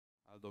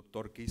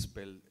doctor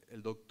Quispe.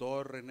 El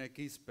doctor Rene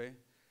Quispe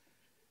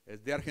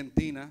es de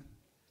Argentina,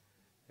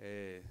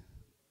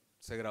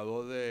 se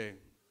graduó de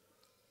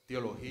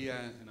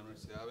teología en la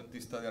Universidad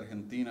Adventista de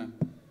Argentina,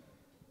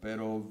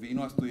 pero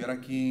vino a estudiar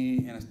aquí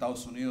en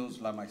Estados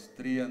Unidos la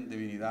maestría en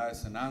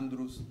divinidades en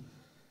Andrews,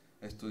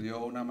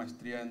 estudió una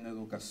maestría en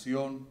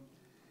educación,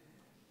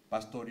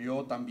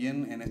 pastoreó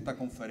también en esta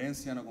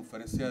conferencia, en la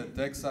conferencia de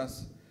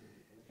Texas,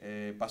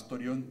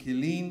 pastoreó en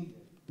Killeen,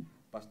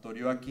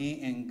 pastoreó aquí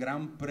en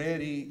Grand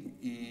Prairie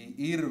y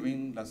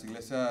Irving, las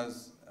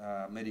iglesias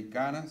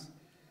americanas,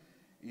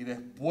 y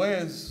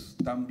después,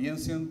 también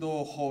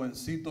siendo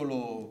jovencito,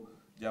 lo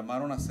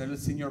llamaron a ser el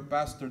senior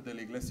pastor de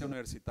la iglesia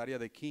universitaria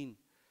de Keene.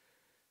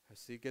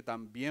 Así que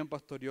también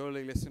pastoreó la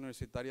iglesia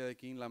universitaria de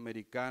Keene, la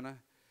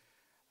americana.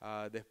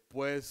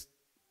 Después,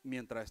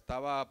 mientras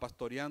estaba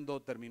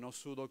pastoreando, terminó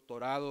su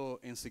doctorado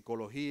en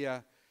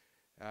psicología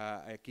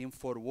aquí en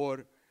Fort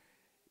Worth.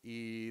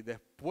 Y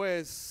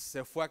después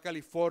se fue a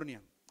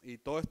California. Y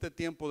todo este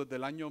tiempo, desde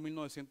el año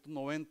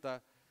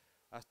 1990,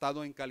 ha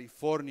estado en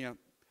California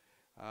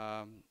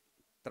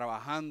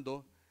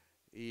trabajando.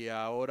 Y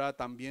ahora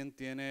también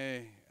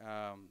tiene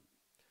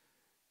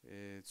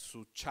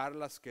sus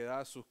charlas que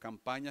da, sus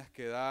campañas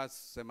que da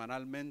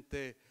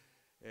semanalmente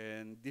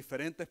en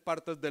diferentes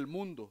partes del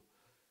mundo.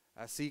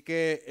 Así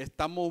que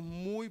estamos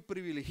muy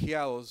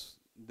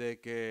privilegiados de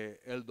que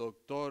el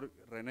doctor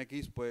Rene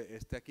Quispe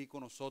esté aquí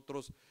con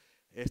nosotros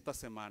esta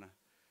semana.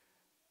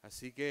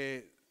 Así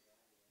que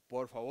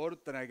por favor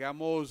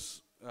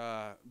traigamos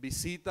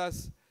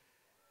visitas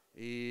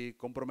y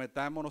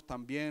comprometámonos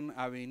también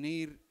a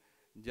venir,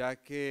 ya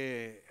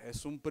que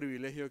es un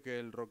privilegio que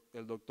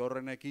el doctor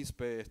Rene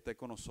Quispe esté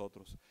con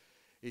nosotros.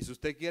 Y si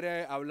usted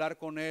quiere hablar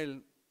con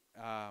él,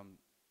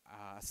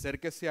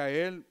 acérquese a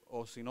él,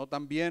 o si no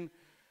también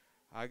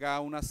haga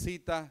una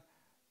cita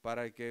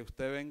para que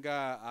usted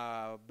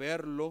venga a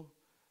verlo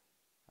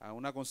a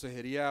una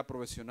consejería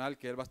profesional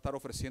que él va a estar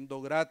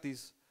ofreciendo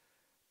gratis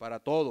para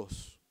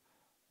todos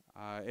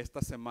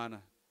esta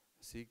semana.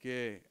 Así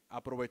que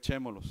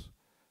aprovechémoslos.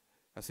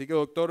 Así que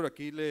doctor,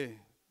 aquí le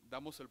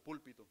damos el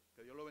púlpito.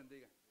 Que Dios lo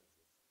bendiga.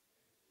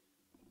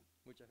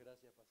 Muchas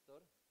gracias,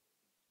 pastor.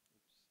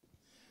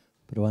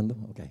 Probando,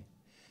 ok.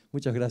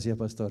 Muchas gracias,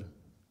 pastor.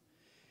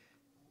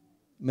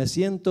 Me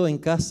siento en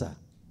casa.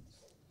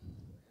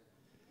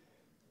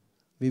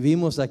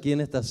 Vivimos aquí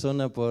en esta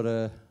zona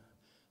por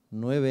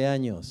 9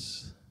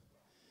 años.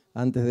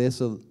 Antes de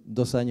eso,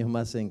 2 años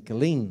más en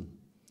Killeen,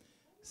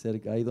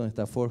 cerca ahí donde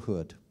está Fort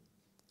Hood.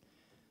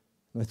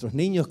 Nuestros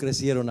niños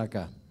crecieron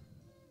acá.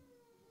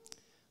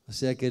 O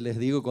sea que les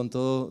digo con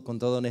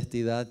toda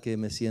honestidad que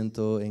me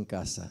siento en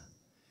casa.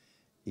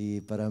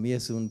 Y para mí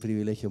es un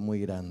privilegio muy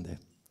grande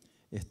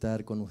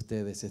estar con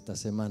ustedes esta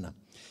semana.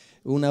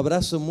 Un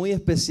abrazo muy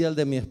especial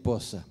de mi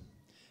esposa.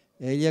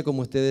 Ella,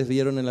 como ustedes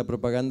vieron en la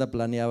propaganda,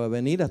 planeaba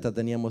venir, hasta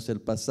teníamos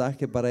el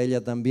pasaje para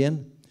ella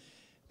también.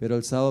 Pero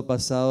el sábado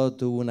pasado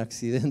tuvo un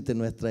accidente en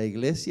nuestra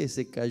iglesia y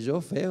se cayó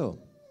feo.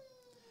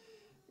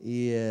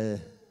 Y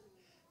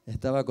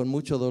estaba con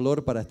mucho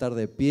dolor para estar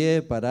de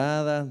pie,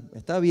 parada.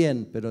 Está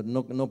bien, pero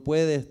no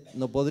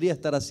podría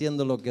estar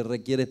haciendo lo que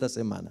requiere esta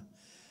semana.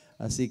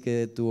 Así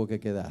que tuvo que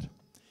quedar.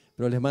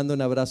 Pero les mando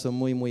un abrazo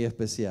muy, muy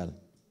especial.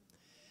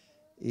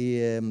 Y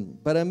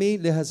para mí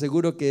les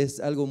aseguro que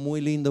es algo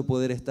muy lindo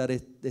poder estar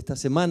esta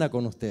semana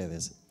con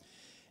ustedes.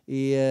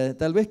 Y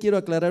tal vez quiero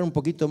aclarar un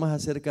poquito más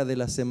acerca de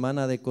la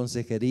semana de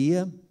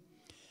consejería.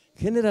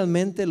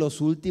 Generalmente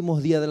los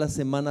últimos días de la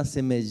semana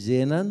se me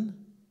llenan.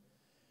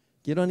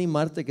 Quiero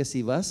animarte que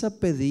si vas a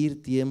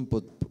pedir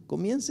tiempo,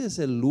 comiences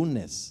el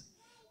lunes.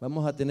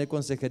 Vamos a tener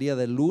consejería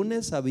de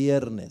lunes a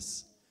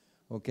viernes,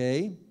 ¿ok?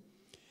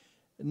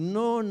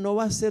 No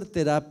va a ser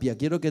terapia,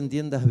 quiero que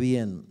entiendas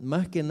bien.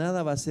 Más que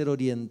nada va a ser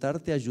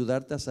orientarte,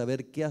 ayudarte a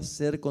saber qué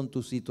hacer con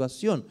tu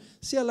situación,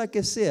 sea la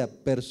que sea,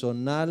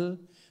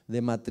 personal,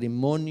 de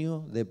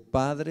matrimonio, de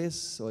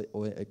padres o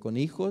con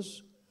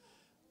hijos,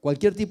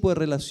 cualquier tipo de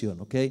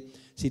relación, ¿ok?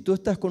 Si tú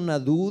estás con una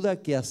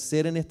duda qué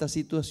hacer en esta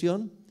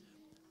situación,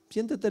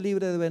 siéntete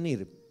libre de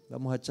venir.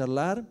 Vamos a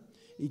charlar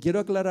y quiero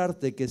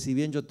aclararte que si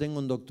bien yo tengo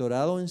un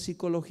doctorado en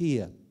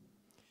psicología,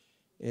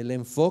 el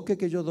enfoque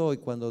que yo doy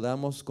cuando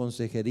damos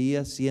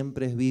consejería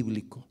siempre es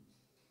bíblico.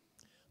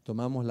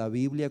 Tomamos la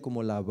Biblia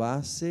como la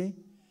base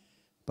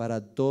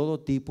para todo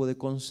tipo de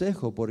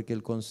consejo, porque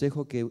el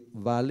consejo que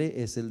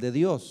vale es el de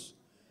Dios,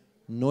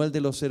 no el de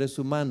los seres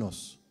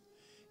humanos.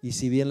 Y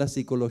si bien la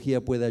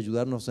psicología puede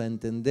ayudarnos a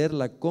entender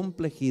la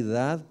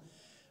complejidad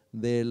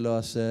de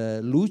las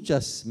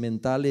luchas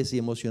mentales y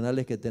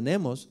emocionales que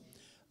tenemos,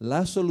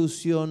 la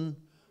solución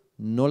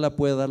no la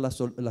puede dar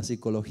la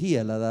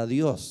psicología, la da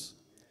Dios.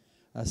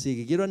 Así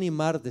que quiero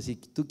animarte, si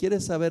tú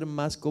quieres saber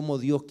más cómo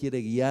Dios quiere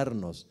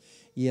guiarnos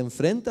y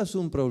enfrentas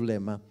un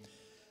problema,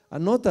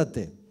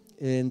 anótate.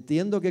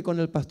 Entiendo que con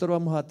el pastor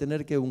vamos a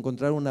tener que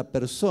encontrar una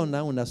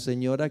persona, una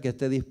señora que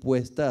esté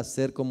dispuesta a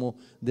ser como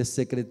de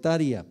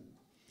secretaria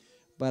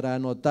para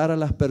anotar a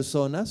las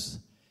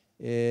personas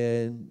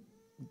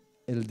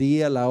el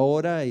día, la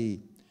hora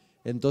y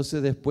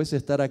Entonces después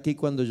estar aquí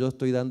cuando yo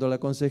estoy dando el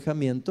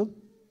aconsejamiento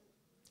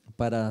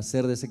para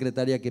ser de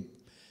secretaria que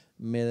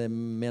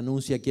me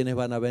anuncia quiénes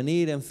van a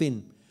venir, en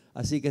fin.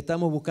 Así que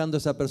estamos buscando a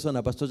esa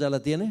persona. ¿Pastor ya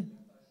la tiene?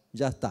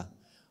 Ya está.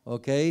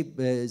 Ok,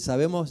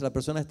 sabemos, la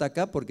persona está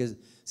acá porque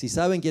si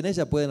saben quién es,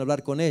 ya pueden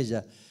hablar con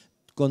ella.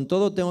 Con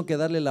todo tengo que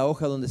darle la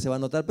hoja donde se va a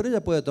anotar, pero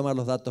ella puede tomar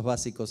los datos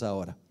básicos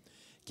ahora.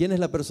 ¿Quién es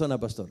la persona,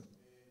 pastor?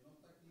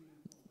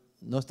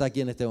 No está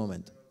aquí en este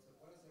momento.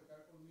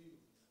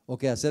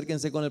 Ok,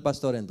 acérquense con el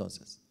pastor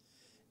entonces.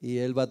 Y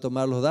él va a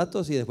tomar los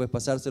datos y después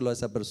pasárselo a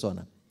esa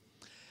persona.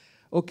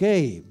 Ok,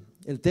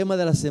 el tema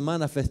de la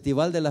semana,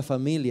 Festival de la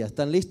Familia.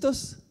 ¿Están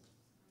listos?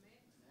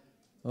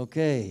 Ok.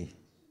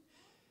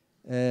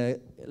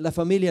 La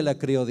familia la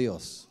creó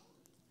Dios.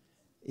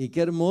 Y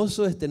qué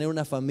hermoso es tener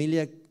una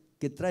familia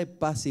que trae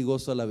paz y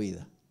gozo a la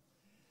vida.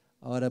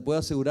 Ahora, puedo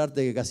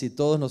asegurarte que casi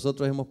todos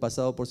nosotros hemos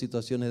pasado por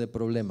situaciones de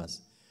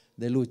problemas,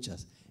 de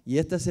luchas. Y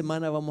esta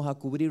semana vamos a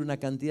cubrir una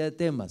cantidad de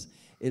temas.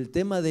 El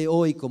tema de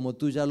hoy, como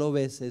tú ya lo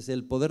ves, es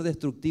el poder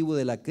destructivo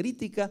de la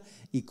crítica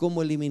y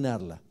cómo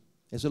eliminarla.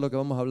 Eso es lo que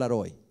vamos a hablar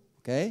hoy.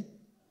 ¿Ok? Ese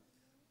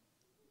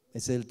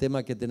es el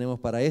tema que tenemos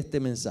para este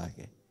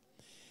mensaje.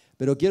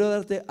 Pero quiero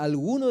darte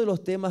algunos de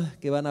los temas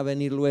que van a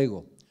venir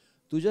luego.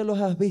 Tú ya los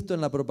has visto en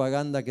la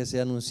propaganda que se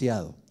ha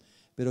anunciado,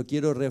 pero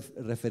quiero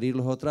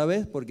referirlos otra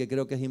vez porque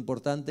creo que es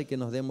importante que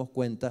nos demos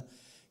cuenta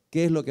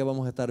qué es lo que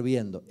vamos a estar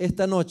viendo.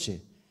 Esta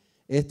noche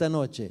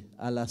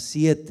a las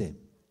 7,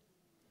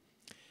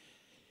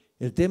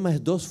 el tema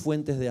es 2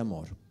 fuentes de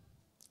amor.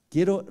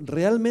 Quiero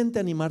realmente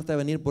animarte a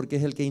venir porque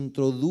es el que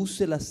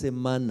introduce la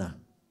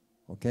semana,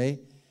 ¿ok?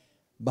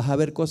 Vas a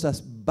ver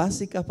cosas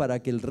básicas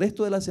para que el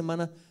resto de la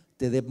semana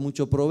te dé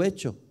mucho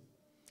provecho.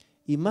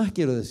 Y más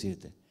quiero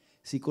decirte,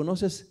 si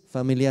conoces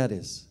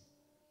familiares,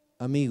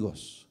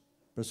 amigos,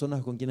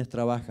 personas con quienes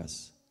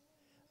trabajas,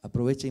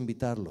 aprovecha a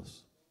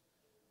invitarlos.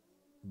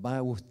 Va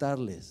a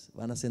gustarles,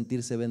 van a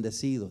sentirse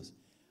bendecidos,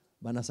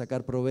 van a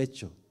sacar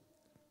provecho.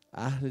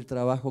 Haz el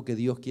trabajo que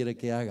Dios quiere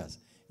que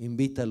hagas,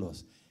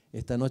 invítalos.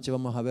 Esta noche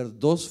vamos a ver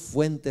 2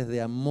 fuentes de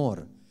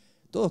amor.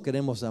 Todos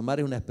queremos amar,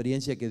 es una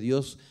experiencia que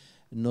Dios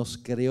nos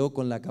creó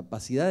con la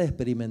capacidad de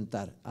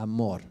experimentar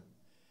amor.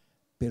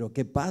 Pero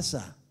 ¿qué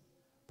pasa?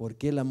 ¿Por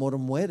qué el amor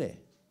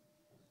muere?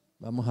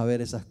 Vamos a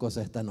ver esas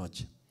cosas esta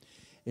noche.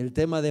 El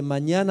tema de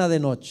mañana de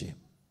noche.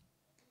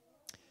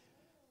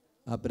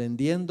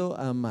 Aprendiendo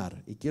a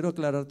amar. Y quiero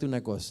aclararte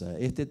una cosa.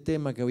 Este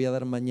tema que voy a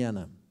dar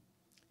mañana,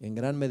 en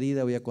gran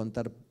medida voy a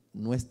contar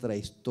nuestra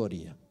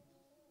historia.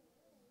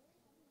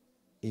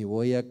 Y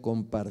voy a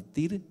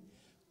compartir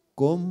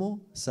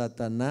cómo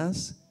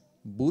Satanás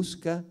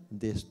busca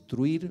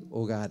destruir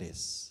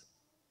hogares.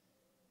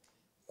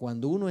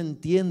 Cuando uno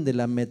entiende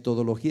la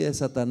metodología de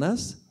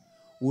Satanás,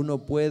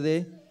 uno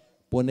puede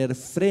poner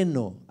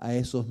freno a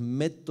esos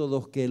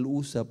métodos que él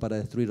usa para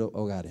destruir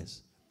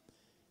hogares.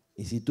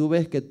 Y si tú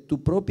ves que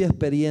tu propia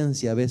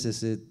experiencia a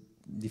veces es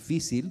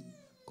difícil,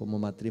 como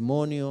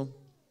matrimonio,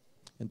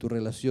 en tu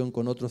relación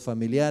con otros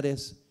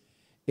familiares,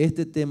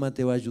 este tema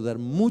te va a ayudar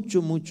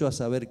mucho, mucho a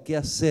saber qué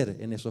hacer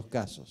en esos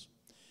casos.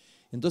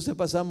 Entonces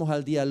pasamos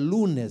al día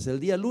lunes. El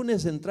día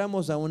lunes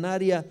entramos a un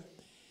área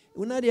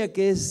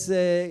que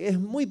es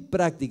muy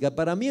práctica.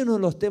 Para mí uno de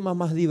los temas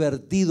más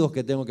divertidos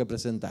que tengo que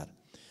presentar.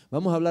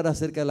 Vamos a hablar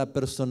acerca de la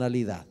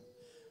personalidad.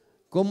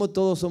 Cómo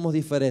todos somos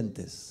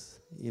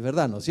diferentes. Y es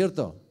verdad, ¿no es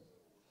cierto?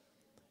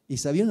 ¿Y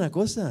sabía una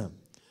cosa?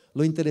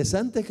 Lo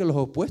interesante es que los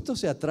opuestos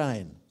se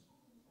atraen.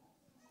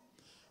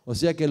 O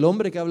sea que el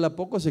hombre que habla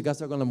poco se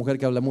casa con la mujer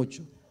que habla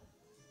mucho.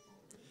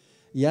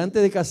 Y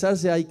antes de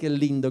casarse, ay, qué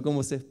lindo,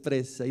 cómo se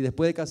expresa. Y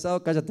después de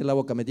casado, cállate la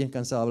boca, me tienes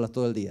cansado, hablas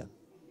todo el día.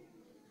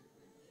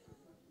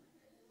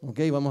 Ok,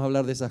 vamos a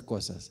hablar de esas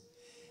cosas.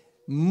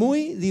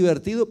 Muy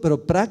divertido,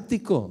 pero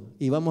práctico.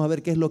 Y vamos a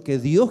ver qué es lo que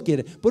Dios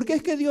quiere. ¿Por qué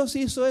es que Dios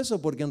hizo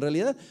eso? Porque en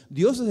realidad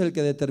Dios es el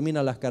que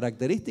determina las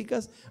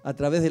características a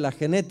través de la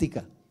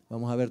genética.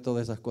 Vamos a ver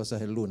todas esas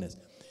cosas el lunes.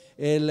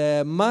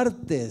 El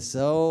martes,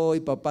 hoy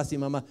papás y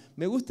mamás,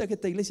 me gusta que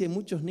esta iglesia hay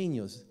muchos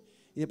niños.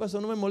 Y de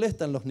paso no me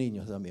molestan los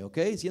niños a mí, ¿ok?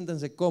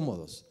 Siéntense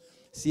cómodos.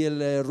 Si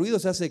el ruido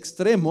se hace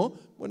extremo,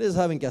 bueno, ya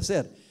saben qué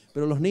hacer.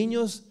 Pero los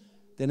niños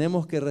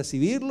tenemos que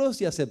recibirlos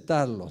y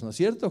aceptarlos, ¿no es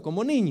cierto?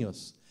 Como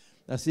niños.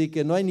 Así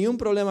que no hay ni un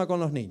problema con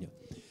los niños.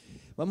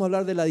 Vamos a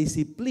hablar de la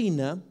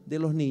disciplina de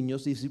los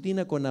niños,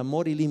 disciplina con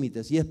amor y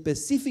límites. Y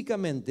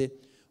específicamente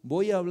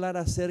voy a hablar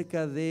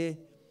acerca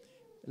de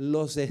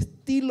los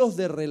estilos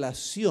de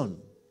relación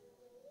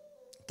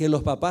que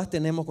los papás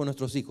tenemos con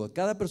nuestros hijos.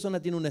 Cada persona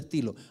tiene un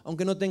estilo.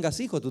 Aunque no tengas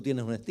hijos, tú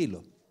tienes un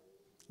estilo.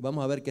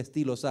 Vamos a ver qué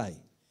estilos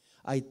hay.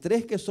 Hay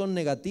 3 que son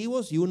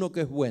negativos y 1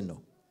 que es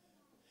bueno.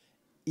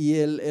 Y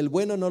el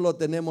bueno no lo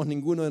tenemos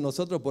ninguno de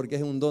nosotros porque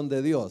es un don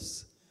de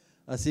Dios.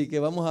 Así que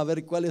vamos a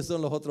ver cuáles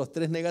son los otros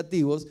 3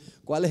 negativos,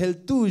 cuál es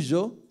el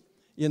tuyo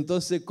y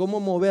entonces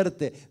cómo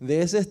moverte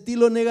de ese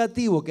estilo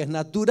negativo que es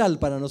natural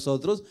para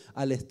nosotros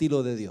al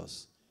estilo de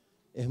Dios.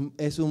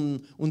 Es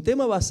un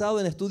tema basado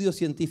en estudios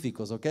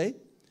científicos, ¿ok?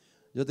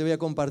 Yo te voy a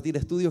compartir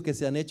estudios que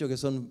se han hecho que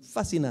son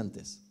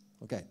fascinantes,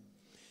 ¿ok?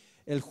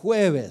 El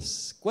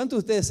jueves, ¿cuántos de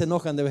ustedes se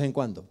enojan de vez en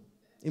cuando?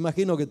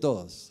 Imagino que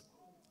todos.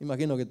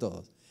 Imagino que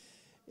todos.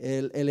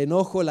 El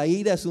enojo, la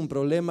ira es un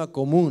problema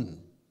común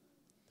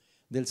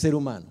del ser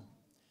humano.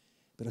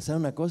 Pero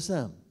 ¿saben una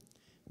cosa?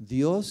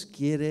 Dios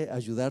quiere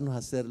ayudarnos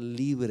a ser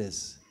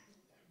libres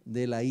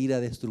de la ira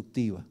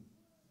destructiva.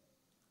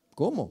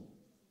 ¿Cómo?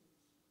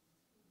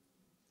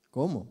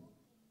 ¿Cómo?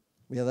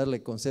 Voy a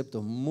darle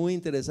conceptos muy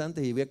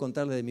interesantes y voy a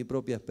contarles de mi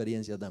propia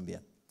experiencia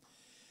también.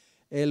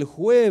 El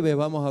jueves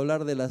vamos a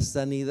hablar de la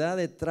sanidad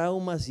de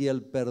traumas y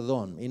el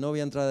perdón. Y no voy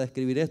a entrar a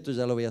describir esto,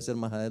 ya lo voy a hacer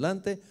más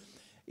adelante.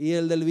 Y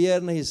el del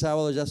viernes y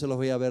sábado ya se los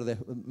voy a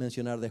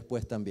mencionar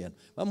después también.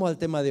 Vamos al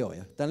tema de hoy.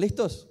 ¿Están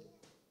listos?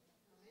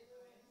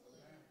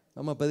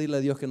 Vamos a pedirle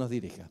a Dios que nos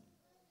dirija.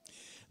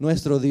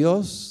 Nuestro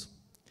Dios,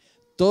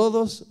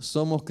 todos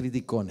somos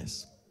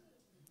criticones.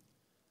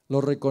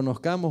 Lo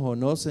reconozcamos o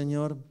no,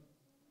 Señor,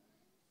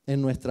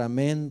 en nuestra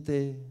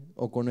mente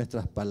o con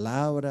nuestras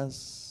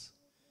palabras,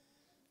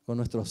 con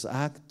nuestros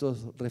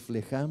actos,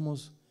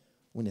 reflejamos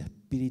un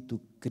espíritu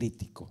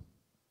crítico.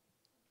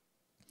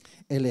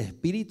 El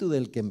espíritu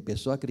del que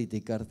empezó a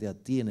criticarte a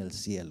ti en el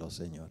cielo,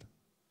 Señor.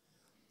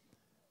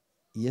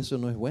 Y eso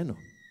no es bueno.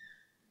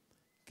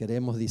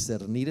 Queremos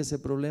discernir ese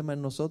problema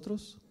en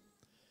nosotros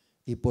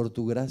y por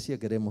tu gracia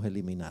queremos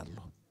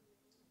eliminarlo.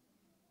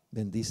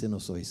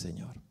 Bendícenos hoy,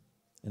 Señor.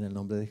 En el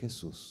nombre de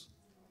Jesús.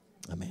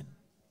 Amén.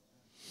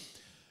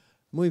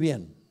 Muy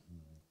bien.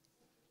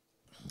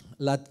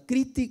 La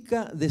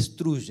crítica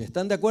destruye.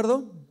 ¿Están de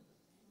acuerdo?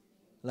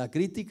 La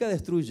crítica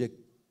destruye.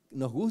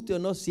 Nos guste o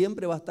no,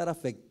 siempre va a estar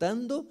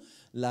afectando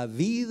la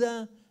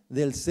vida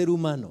del ser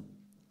humano.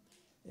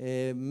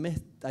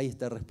 Ahí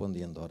está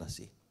respondiendo, ahora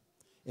sí.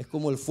 Es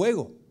como el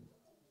fuego.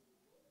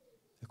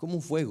 Es como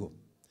un fuego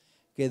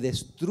que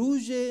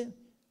destruye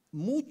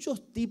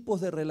muchos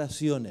tipos de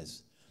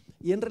relaciones.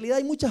 Y en realidad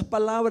hay muchas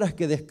palabras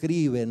que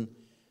describen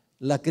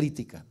la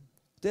crítica.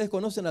 ¿Ustedes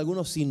conocen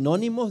algunos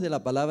sinónimos de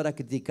la palabra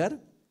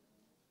criticar?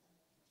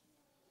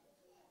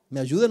 ¿Me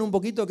ayudan un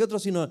poquito? ¿Qué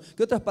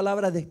otras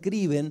palabras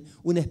describen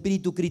un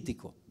espíritu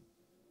crítico?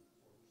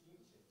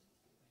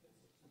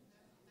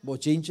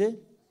 Bochinche,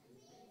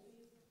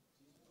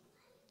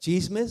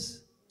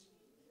 chismes,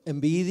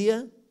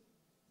 envidia.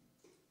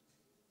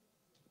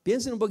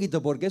 Piensen un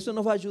poquito porque eso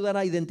nos va a ayudar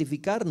a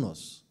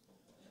identificarnos.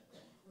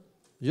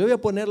 Yo voy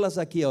a ponerlas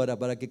aquí ahora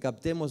para que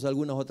captemos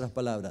algunas otras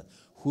palabras.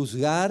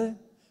 Juzgar,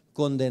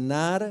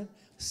 condenar,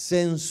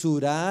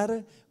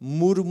 censurar,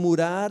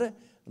 murmurar,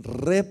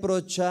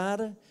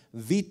 reprochar,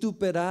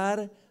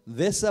 vituperar,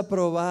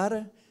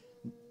 desaprobar,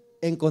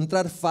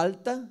 encontrar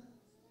falta,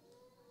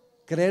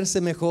 creerse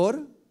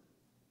mejor.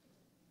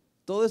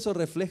 Todo eso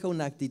refleja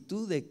una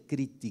actitud de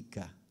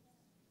crítica.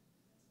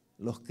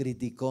 Los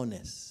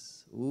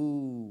criticones.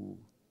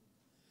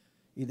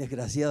 Y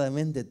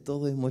desgraciadamente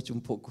todos hemos hecho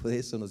un poco de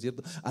eso, ¿no es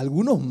cierto?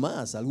 Algunos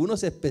más,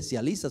 algunos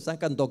especialistas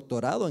sacan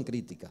doctorado en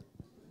crítica.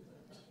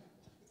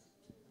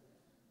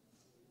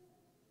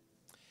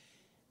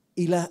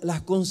 Y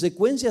las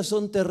consecuencias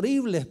son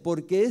terribles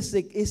porque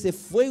ese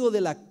fuego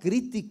de la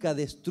crítica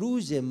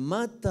destruye,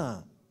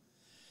 mata.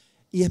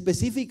 Y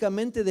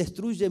específicamente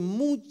destruye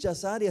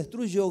muchas áreas,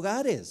 destruye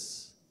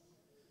hogares.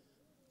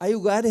 Hay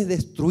hogares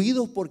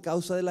destruidos por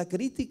causa de la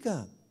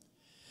crítica.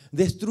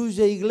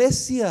 Destruye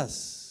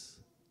iglesias.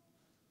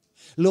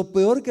 Lo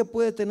peor que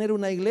puede tener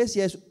una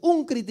iglesia es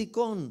un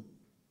criticón.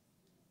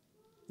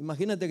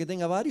 Imagínate que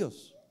tenga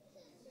varios.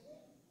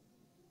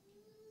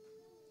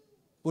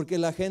 Porque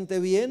la gente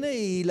viene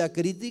y la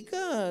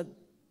crítica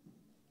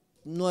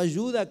no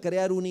ayuda a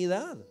crear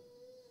unidad.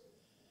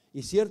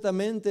 Y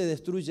ciertamente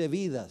destruye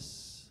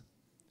vidas.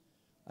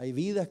 Hay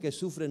vidas que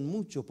sufren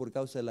mucho por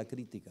causa de la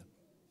crítica.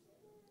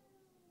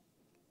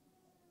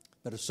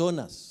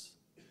 Personas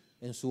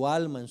en su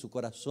alma, en su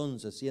corazón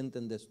se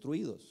sienten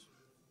destruidos.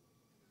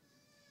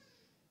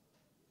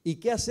 ¿Y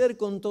qué hacer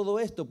con todo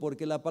esto?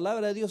 Porque la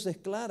palabra de Dios es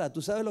clara.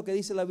 ¿Tú sabes lo que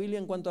dice la Biblia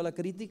en cuanto a la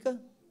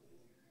crítica?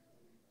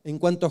 En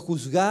cuanto a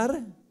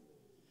juzgar,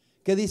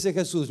 ¿qué dice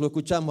Jesús? Lo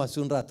escuchamos hace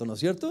un rato, ¿no es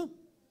cierto?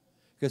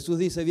 Jesús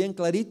dice bien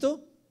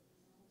clarito,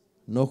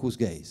 no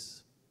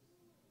juzguéis.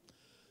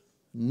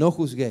 No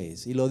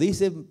juzguéis. Y lo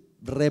dice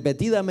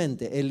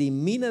repetidamente,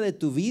 elimina de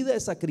tu vida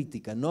esa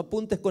crítica, no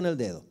apuntes con el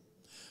dedo.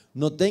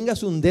 No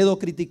tengas un dedo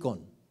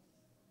criticón.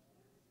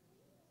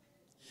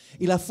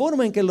 Y la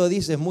forma en que lo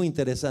dice es muy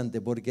interesante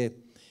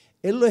porque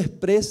él lo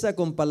expresa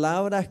con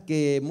palabras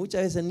que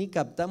muchas veces ni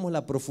captamos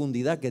la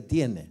profundidad que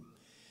tiene.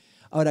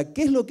 Ahora,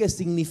 ¿qué es lo que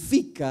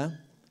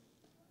significa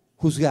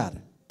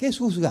juzgar? ¿Qué es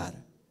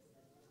juzgar?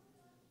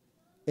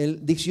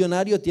 El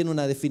diccionario tiene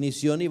una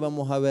definición y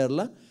vamos a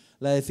verla.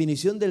 La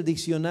definición del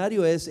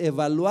diccionario es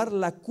evaluar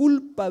la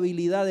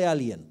culpabilidad de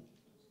alguien.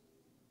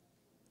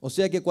 O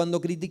sea que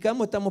cuando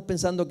criticamos estamos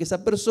pensando que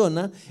esa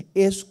persona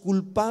es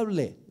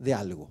culpable de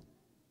algo,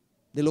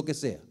 de lo que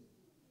sea.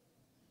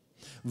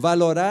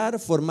 Valorar,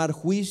 formar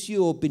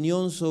juicio o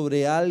opinión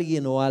sobre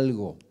alguien o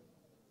algo.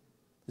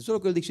 Eso es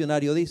lo que el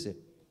diccionario dice.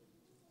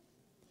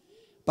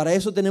 Para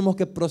eso tenemos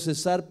que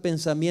procesar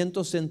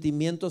pensamientos,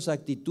 sentimientos,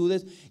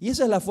 actitudes. Y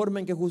esa es la forma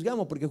en que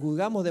juzgamos, porque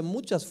juzgamos de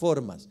muchas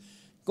formas.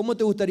 ¿Cómo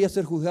te gustaría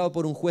ser juzgado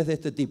por un juez de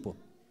este tipo?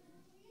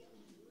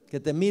 Que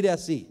te mire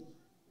así.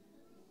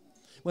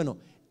 Bueno,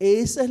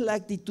 esa es la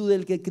actitud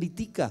del que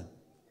critica.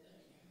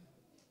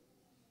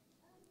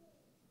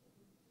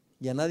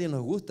 Y a nadie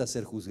nos gusta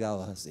ser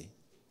juzgados así.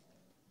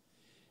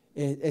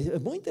 Es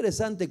muy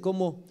interesante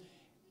cómo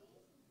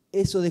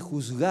eso de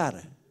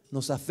juzgar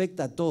nos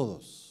afecta a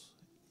todos.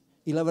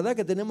 Y la verdad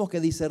que tenemos que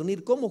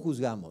discernir cómo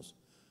juzgamos.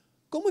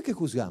 ¿Cómo es que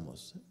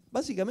juzgamos?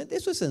 Básicamente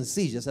eso es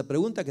sencilla, esa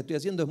pregunta que estoy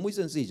haciendo es muy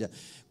sencilla.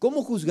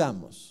 ¿Cómo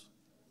juzgamos?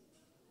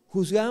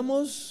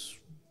 Juzgamos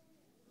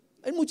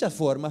en muchas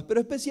formas, pero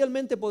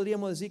especialmente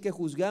podríamos decir que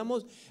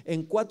juzgamos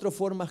en 4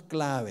 formas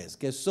claves,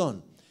 que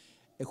son,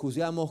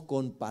 juzgamos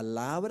con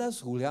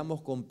palabras,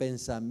 juzgamos con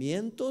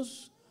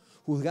pensamientos,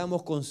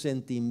 juzgamos con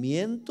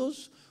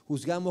sentimientos,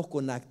 juzgamos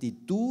con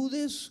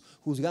actitudes,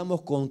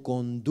 juzgamos con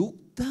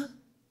conducta.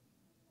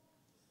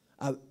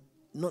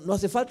 No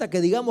hace falta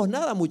que digamos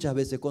nada muchas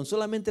veces, con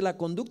solamente la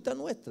conducta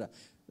nuestra.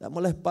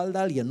 Damos la espalda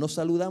a alguien, no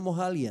saludamos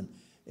a alguien,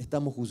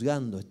 estamos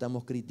juzgando,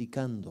 estamos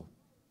criticando.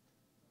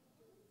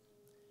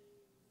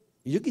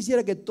 Y yo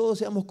quisiera que todos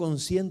seamos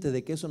conscientes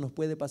de que eso nos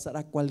puede pasar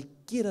a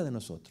cualquiera de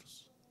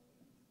nosotros.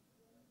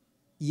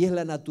 Y es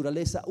la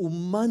naturaleza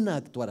humana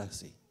actuar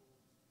así.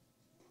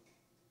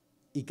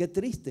 Y qué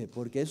triste,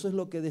 porque eso es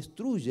lo que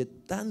destruye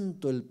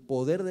tanto el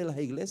poder de las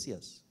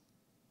iglesias.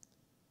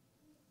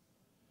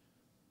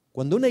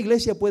 Cuando una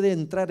iglesia puede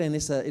entrar en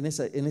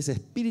ese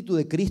espíritu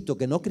de Cristo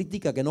que no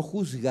critica, que no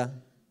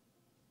juzga,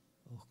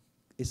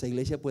 esa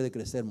iglesia puede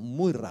crecer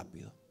muy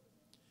rápido.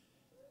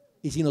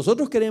 Y si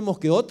nosotros queremos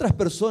que otras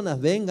personas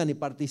vengan y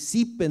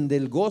participen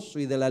del gozo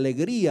y de la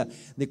alegría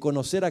de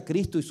conocer a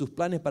Cristo y sus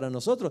planes para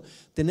nosotros,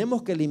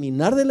 tenemos que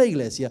eliminar de la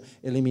iglesia,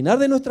 eliminar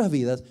de nuestras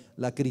vidas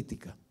la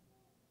crítica.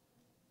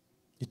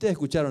 Y ustedes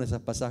escucharon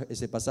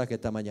ese pasaje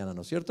esta mañana,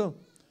 ¿no es cierto?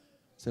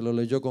 Se lo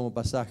leyó como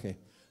pasaje.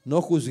 No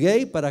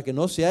juzguéis para que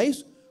no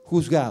seáis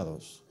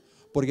juzgados,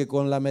 porque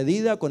con la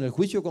medida, con el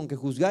juicio con que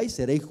juzgáis,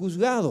 seréis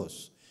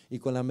juzgados, y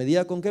con la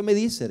medida con que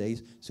medís,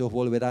 se os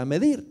volverá a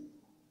medir.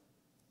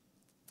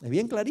 Es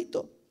bien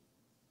clarito.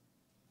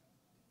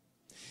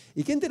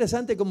 Y qué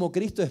interesante cómo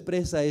Cristo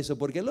expresa eso,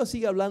 porque Él lo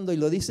sigue hablando y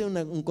lo dice en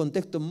un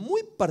contexto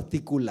muy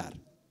particular.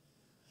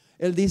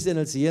 Él dice en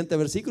el siguiente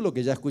versículo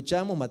que ya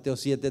escuchamos, Mateo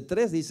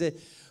 7:3, dice,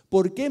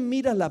 ¿por qué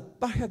miras la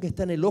paja que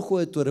está en el ojo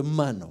de tu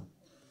hermano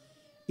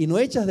y no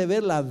echas de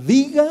ver la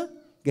viga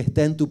que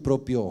está en tu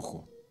propio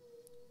ojo?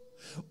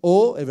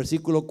 O el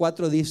versículo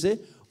 4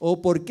 dice,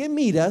 o ¿por qué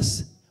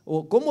miras,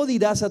 o cómo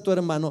dirás a tu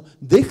hermano,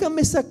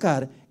 déjame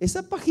sacar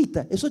esa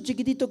pajita, eso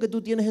chiquitito que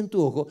tú tienes en tu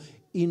ojo,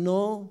 y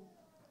no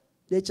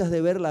echas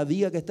de ver la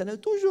viga que está en el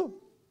tuyo?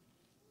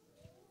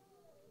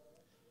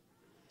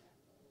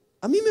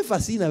 A mí me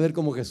fascina ver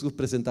cómo Jesús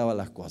presentaba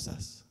las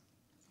cosas.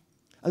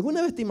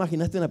 ¿Alguna vez te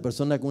imaginaste una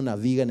persona con una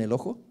viga en el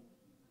ojo?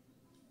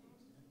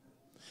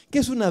 ¿Qué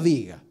es una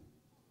viga?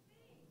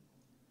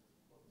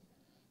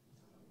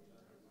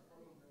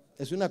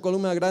 Es una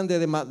columna grande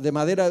de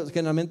madera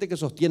generalmente que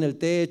sostiene el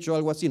techo o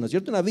algo así, ¿no es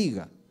cierto? Una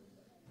viga.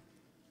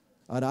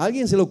 Ahora, a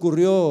alguien se le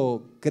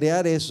ocurrió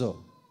crear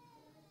eso.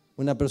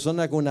 Una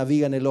persona con una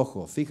viga en el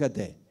ojo.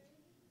 Fíjate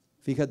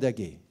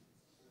aquí.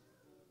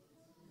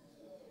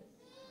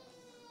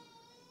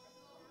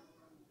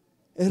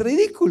 Es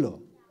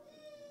ridículo.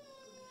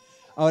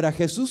 Ahora,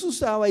 Jesús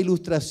usaba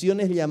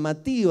ilustraciones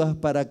llamativas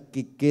para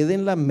que quede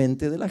en la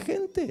mente de la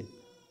gente.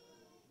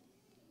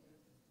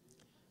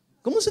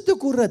 ¿Cómo se te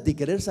ocurre a ti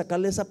querer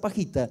sacarle esa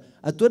pajita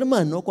a tu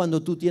hermano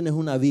cuando tú tienes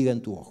una viga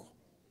en tu ojo?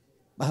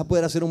 ¿Vas a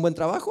poder hacer un buen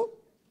trabajo?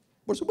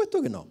 Por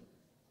supuesto que no.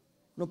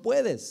 No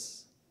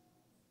puedes.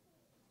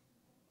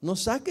 No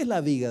saques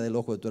la viga del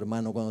ojo de tu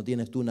hermano cuando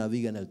tienes tú una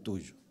viga en el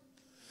tuyo.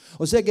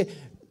 O sea que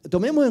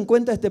tomemos en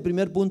cuenta este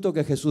primer punto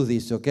que Jesús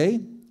dice, ¿ok?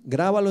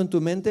 Grábalo en tu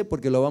mente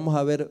porque lo vamos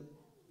a ver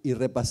y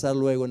repasar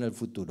luego en el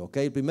futuro, ¿ok?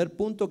 El primer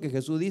punto que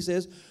Jesús dice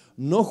es,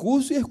 no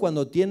juzgues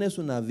cuando tienes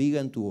una viga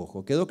en tu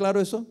ojo. ¿Quedó claro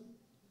eso?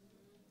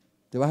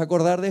 ¿Te vas a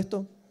acordar de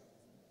esto?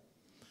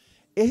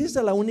 ¿Es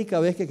esa la única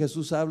vez que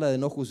Jesús habla de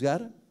no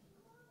juzgar?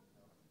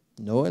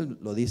 No, Él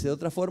lo dice de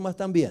otras formas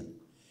también.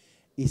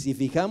 Y si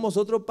fijamos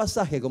otro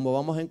pasaje, como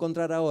vamos a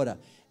encontrar ahora,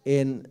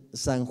 en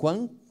San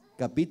Juan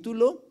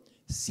capítulo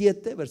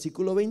 7,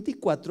 versículo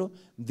 24,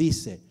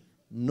 dice,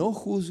 no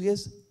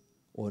juzgues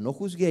o no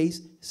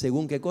juzguéis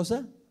según ¿qué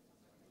cosa?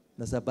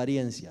 Las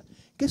apariencias.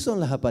 ¿Qué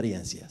son las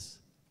apariencias?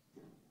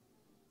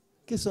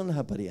 ¿Qué son las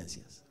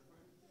apariencias?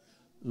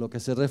 Lo que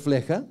se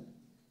refleja.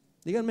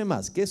 Díganme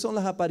más, ¿qué son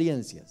las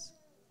apariencias?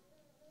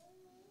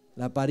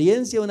 La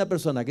apariencia de una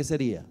persona, ¿qué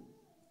sería?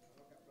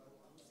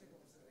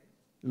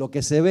 Lo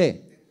que se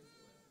ve,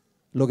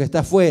 lo que está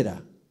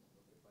afuera,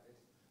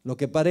 lo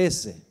que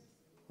parece,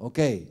 ok.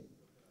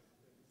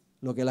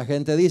 Lo que la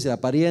gente dice, la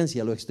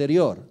apariencia, lo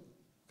exterior,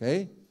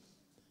 ok.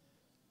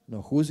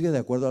 No juzgues de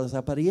acuerdo a las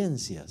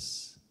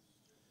apariencias.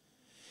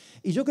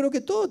 Y yo creo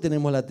que todos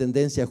tenemos la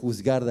tendencia a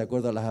juzgar de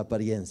acuerdo a las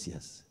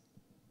apariencias.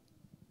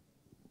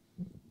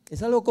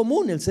 Es algo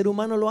común, el ser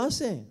humano lo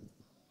hace.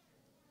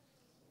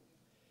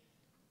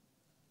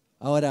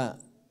 Ahora,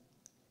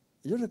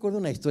 yo recuerdo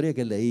una historia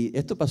que leí,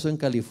 esto pasó en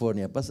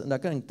California,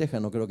 acá en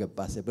Texas no creo que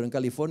pase, pero en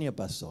California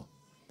pasó.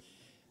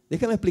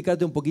 Déjame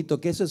explicarte un poquito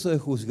qué es eso de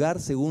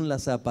juzgar según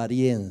las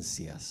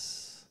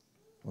apariencias.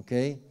 ¿Ok?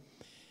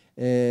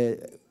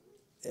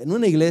 En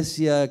una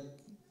iglesia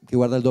que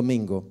guarda el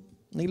domingo,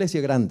 una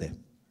iglesia grande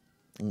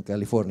en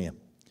California,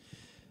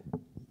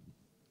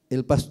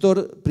 el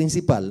pastor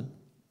principal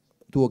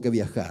tuvo que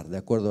viajar de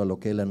acuerdo a lo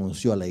que él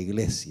anunció a la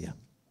iglesia.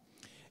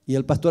 Y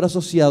el pastor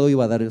asociado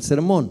iba a dar el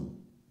sermón.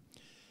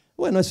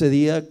 Bueno, ese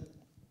día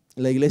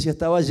la iglesia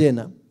estaba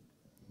llena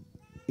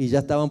y ya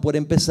estaban por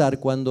empezar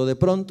cuando de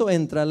pronto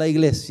entra a la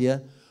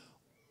iglesia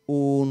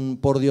un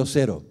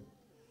pordiosero.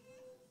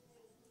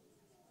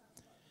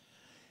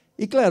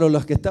 Y claro,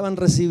 los que estaban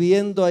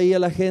recibiendo ahí a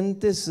la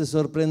gente se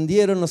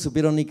sorprendieron, no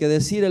supieron ni qué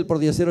decir, el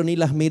pordiosero ni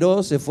las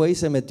miró, se fue y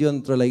se metió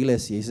dentro de la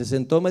iglesia y se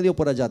sentó medio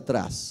por allá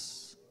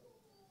atrás.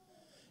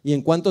 Y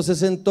en cuanto se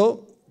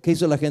sentó, ¿qué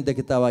hizo la gente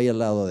que estaba ahí al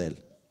lado de él?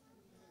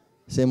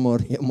 Se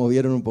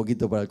movieron un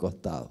poquito para el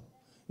costado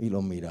y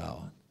lo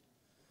miraban.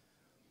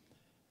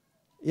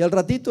 Y al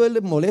ratito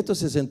él, molesto,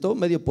 se sentó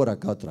medio por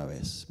acá otra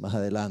vez, más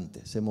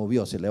adelante. Se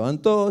movió, se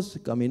levantó,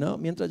 se caminó,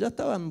 mientras ya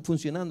estaban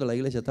funcionando la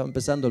iglesia, estaba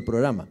empezando el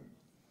programa.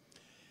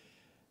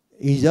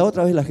 Y ya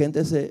otra vez la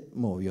gente se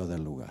movió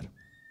del lugar.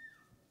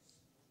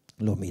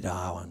 Lo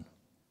miraban.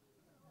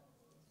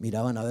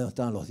 Miraban a ver dónde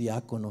estaban los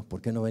diáconos,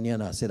 por qué no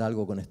venían a hacer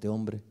algo con este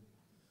hombre.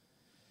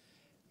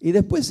 Y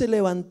después se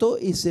levantó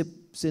y se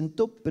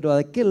sentó, pero a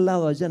aquel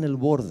lado, allá en el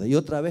borde. Y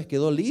otra vez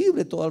quedó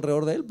libre todo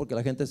alrededor de él, porque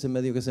la gente se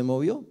medio que se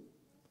movió.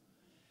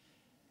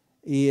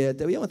 Y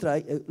te voy a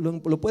mostrar,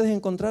 ¿lo puedes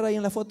encontrar ahí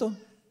en la foto?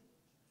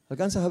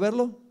 ¿Alcanzas a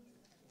verlo?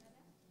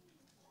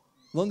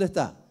 ¿Dónde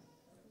está?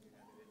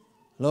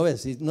 ¿Lo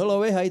ves? Si no lo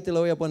ves, ahí te lo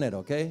voy a poner,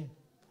 ¿ok?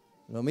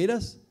 ¿Lo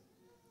miras?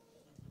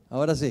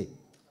 Ahora sí.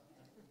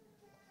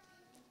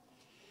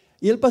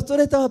 Y el pastor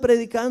estaba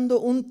predicando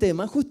un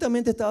tema,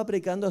 justamente estaba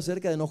predicando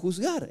acerca de no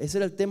juzgar. Ese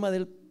era el tema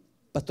del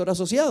pastor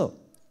asociado.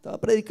 Estaba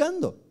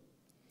predicando.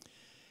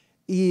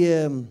 Y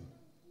en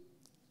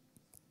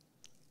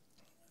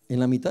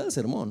la mitad del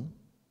sermón,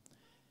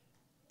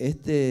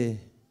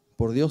 este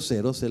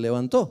pordiosero se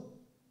levantó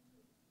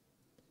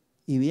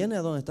y viene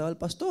a donde estaba el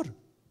pastor.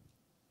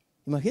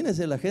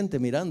 Imagínense la gente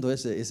mirando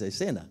esa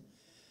escena.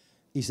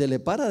 Y se le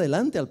para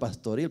delante al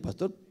pastor y el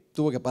pastor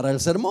tuvo que parar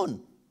el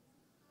sermón.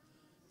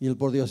 Y el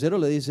pordiosero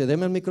le dice,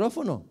 deme el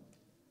micrófono.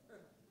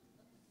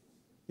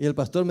 Y el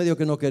pastor medio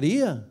que no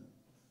quería.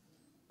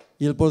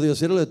 Y el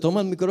pordiosero le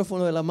toma el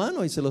micrófono de la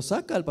mano y se lo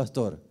saca al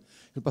pastor.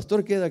 El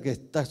pastor queda que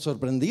está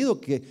sorprendido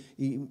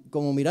y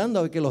como mirando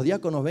a ver que los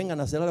diáconos vengan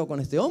a hacer algo con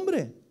este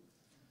hombre.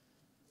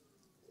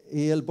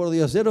 Y el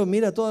pordiosero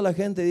mira a toda la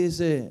gente y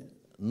dice,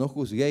 no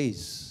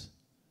juzguéis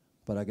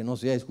para que no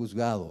seáis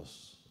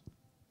juzgados.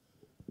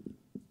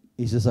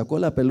 Y se sacó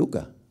la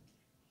peluca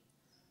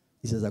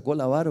y se sacó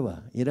la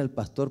barba y era el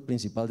pastor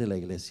principal de la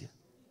iglesia.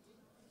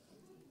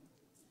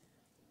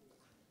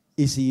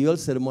 Y siguió el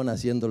sermón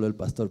haciéndolo el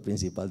pastor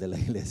principal de la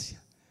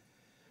iglesia.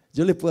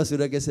 Yo les puedo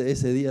asegurar que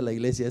ese día la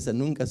iglesia esa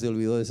nunca se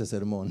olvidó de ese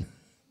sermón.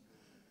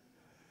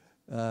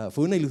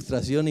 Fue una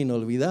ilustración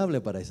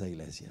inolvidable para esa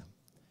iglesia.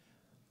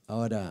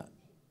 Ahora,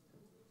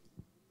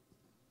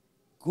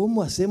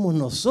 ¿cómo hacemos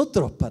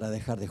nosotros para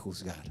dejar de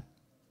juzgar?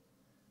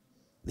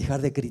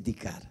 Dejar de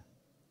criticar.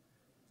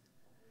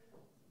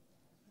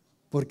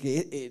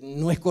 Porque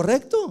no es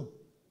correcto.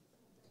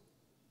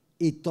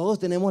 Y todos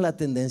tenemos la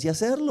tendencia a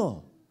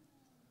hacerlo.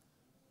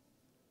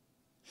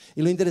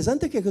 Y lo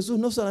interesante es que Jesús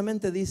no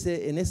solamente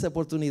dice en esa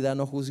oportunidad,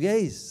 no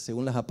juzguéis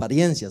según las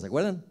apariencias, ¿se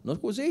acuerdan? No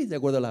juzguéis de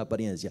acuerdo a las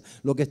apariencias,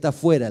 lo que está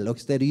afuera, lo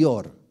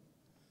exterior.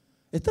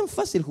 Es tan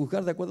fácil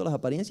juzgar de acuerdo a las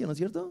apariencias, ¿no es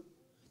cierto?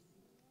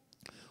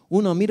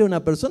 Uno mira a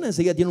una persona y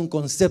enseguida tiene un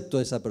concepto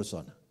de esa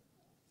persona.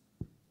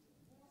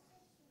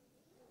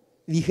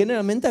 Y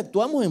generalmente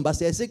actuamos en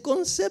base a ese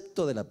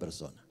concepto de la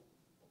persona.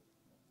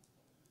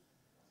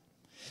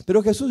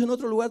 Pero Jesús en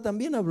otro lugar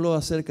también habló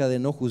acerca de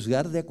no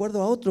juzgar de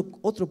acuerdo a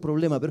otro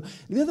problema. Pero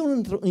le voy a dar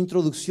una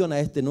introducción a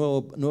este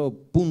nuevo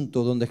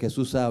punto donde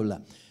Jesús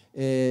habla.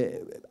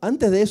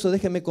 Antes de eso,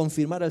 déjeme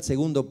confirmar el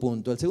segundo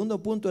punto. El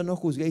segundo punto es no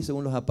juzguéis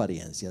según las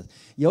apariencias.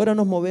 Y ahora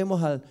nos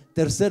movemos al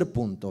tercer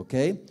punto, ¿ok?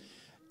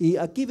 Y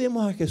aquí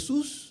vemos a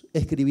Jesús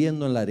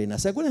escribiendo en la arena.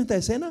 ¿Se acuerdan de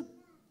esta escena?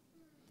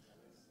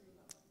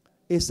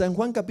 Es San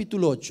Juan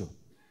capítulo 8.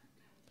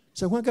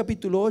 San Juan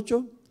capítulo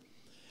 8.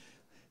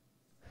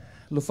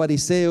 Los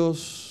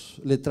fariseos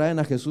le traen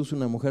a Jesús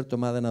una mujer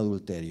tomada en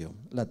adulterio.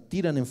 La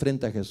tiran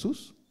enfrente a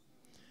Jesús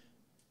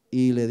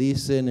y le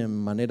dicen en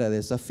manera de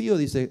desafío,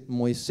 dice,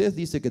 Moisés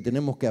dice que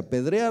tenemos que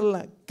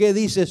apedrearla. ¿Qué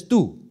dices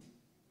tú?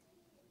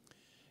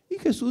 Y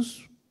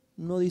Jesús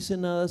no dice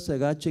nada, se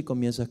agacha y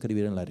comienza a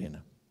escribir en la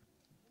arena.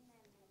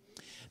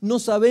 No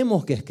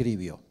sabemos qué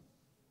escribió.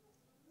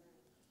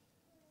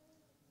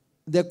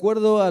 De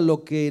acuerdo a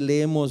lo que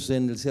leemos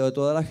en el Deseo de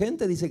toda la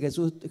gente, dice que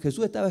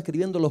Jesús estaba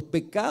escribiendo los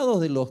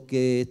pecados de los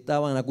que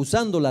estaban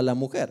acusándola a la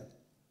mujer.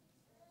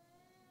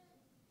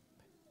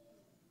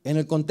 En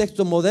el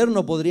contexto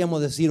moderno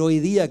podríamos decir hoy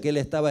día que él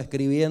estaba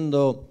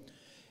escribiendo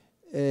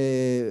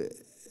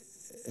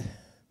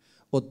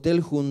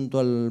Hotel junto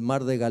al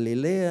mar de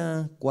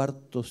Galilea,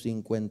 cuarto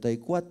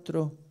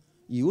 54,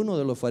 y uno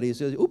de los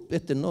fariseos dijo,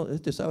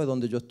 este sabe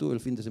dónde yo estuve el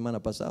fin de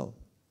semana pasado.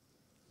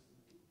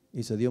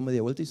 Y se dio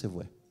media vuelta y se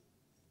fue.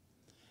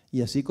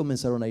 Y así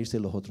comenzaron a irse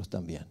los otros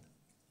también.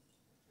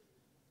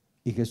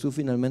 Y Jesús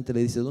finalmente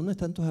le dice, ¿dónde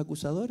están tus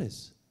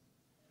acusadores?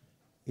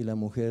 Y la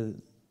mujer,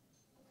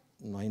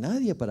 no hay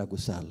nadie para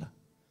acusarla.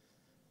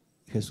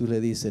 Jesús le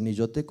dice, ni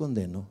yo te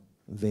condeno,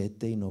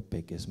 vete y no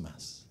peques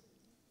más.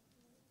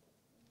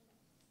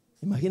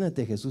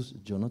 Imagínate, Jesús,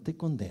 yo no te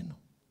condeno,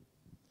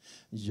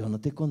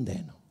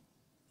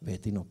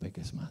 vete y no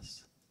peques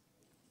más.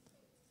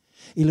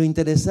 Y lo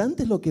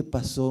interesante es lo que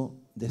pasó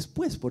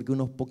después, porque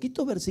unos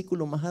poquitos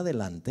versículos más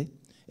adelante,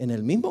 en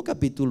el mismo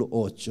capítulo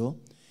 8,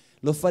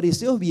 los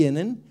fariseos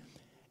vienen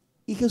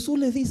y Jesús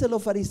les dice a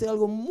los fariseos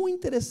algo muy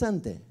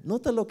interesante.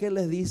 Nota lo que él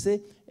les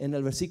dice en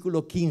el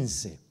versículo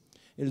 15.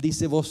 Él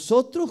dice,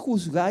 vosotros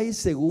juzgáis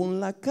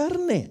según la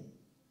carne.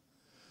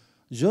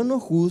 Yo no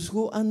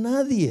juzgo a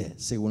nadie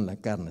según la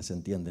carne, se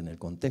entiende en el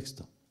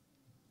contexto.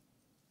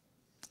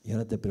 Y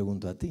ahora te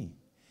pregunto a ti,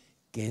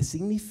 ¿qué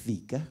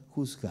significa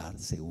juzgar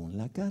según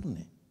la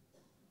carne?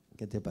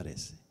 ¿Qué te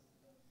parece?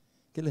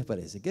 ¿Qué les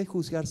parece? ¿Qué es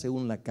juzgar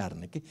según la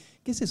carne? ¿Qué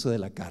es eso de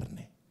la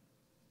carne?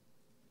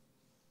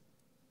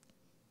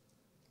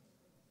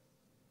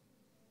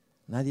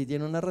 ¿Nadie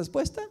tiene una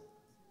respuesta?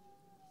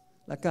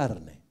 La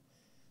carne.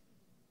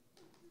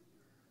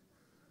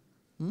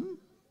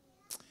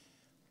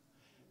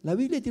 La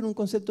Biblia tiene un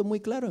concepto muy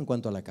claro en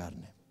cuanto a la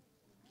carne.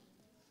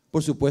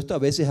 Por supuesto, a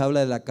veces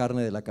habla de la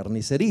carne de la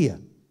carnicería,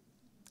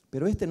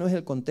 pero este no es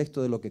el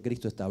contexto de lo que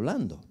Cristo está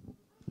hablando.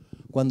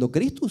 Cuando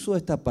Cristo usó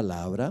esta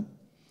palabra,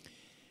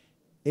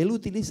 Él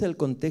utiliza el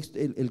contexto,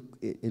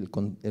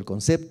 el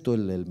concepto,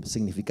 el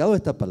significado de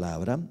esta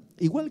palabra,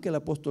 igual que el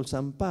apóstol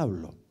San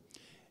Pablo.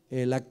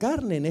 La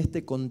carne en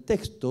este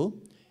contexto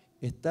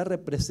está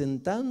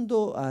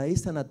representando a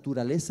esa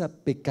naturaleza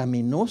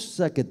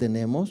pecaminosa que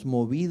tenemos,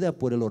 movida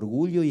por el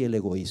orgullo y el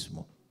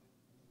egoísmo.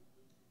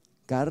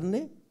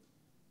 Carne,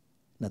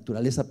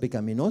 naturaleza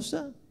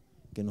pecaminosa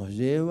que nos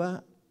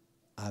lleva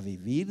a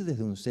vivir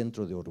desde un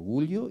centro de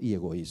orgullo y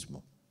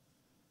egoísmo.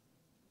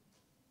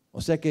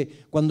 O sea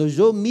que cuando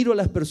yo miro a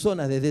las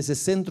personas desde ese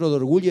centro de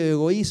orgullo y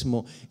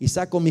egoísmo y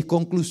saco mis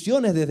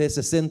conclusiones desde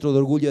ese centro de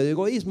orgullo y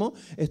egoísmo,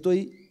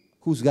 estoy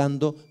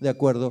juzgando de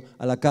acuerdo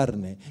a la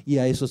carne. Y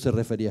a eso se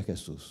refería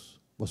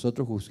Jesús.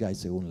 Vosotros juzgáis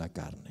según la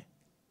carne.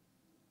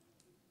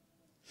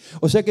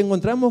 O sea que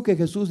encontramos que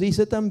Jesús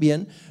dice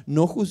también,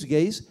 no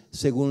juzguéis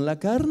según la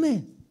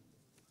carne.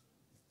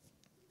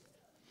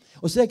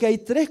 O sea que hay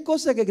tres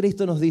cosas que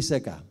Cristo nos dice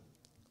acá.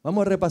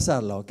 Vamos a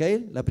repasarla, ¿ok?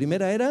 La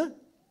primera era,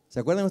 ¿se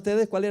acuerdan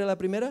ustedes cuál era la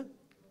primera?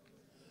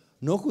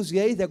 No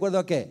juzguéis de acuerdo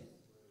a qué.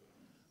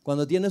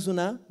 Cuando tienes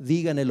una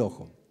viga en el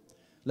ojo.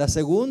 La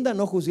segunda,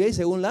 no juzguéis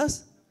según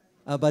las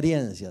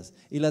apariencias.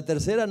 Y la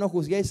tercera, no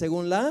juzguéis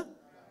según la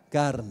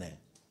carne.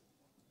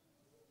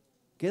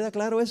 ¿Queda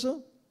claro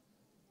eso?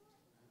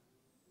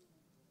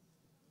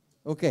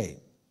 Ok.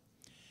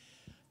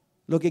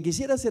 Lo que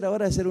quisiera hacer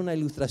ahora es hacer una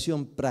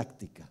ilustración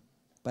práctica.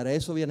 Para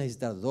eso voy a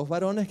necesitar dos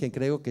varones, que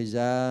creo que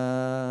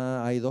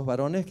ya hay dos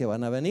varones que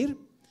van a venir,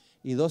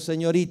 y dos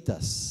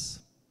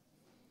señoritas.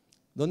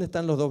 ¿Dónde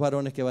están los dos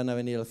varones que van a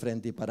venir al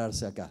frente y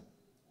pararse acá?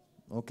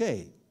 Ok,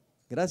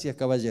 gracias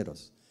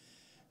caballeros.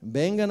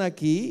 Vengan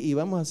aquí y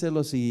vamos a hacer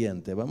lo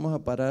siguiente, vamos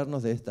a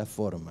pararnos de esta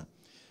forma.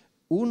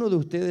 Uno de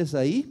ustedes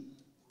ahí,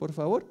 por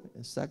favor,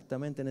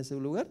 exactamente en ese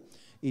lugar,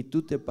 y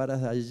tú te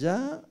paras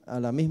allá a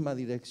la misma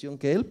dirección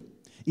que él.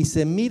 Y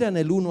se miran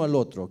el uno al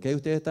otro, ¿ok?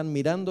 Ustedes están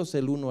mirándose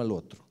el uno al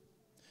otro.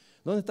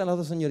 ¿Dónde están las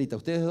dos señoritas?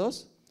 ¿Ustedes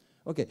dos?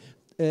 Ok.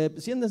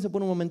 Siéntense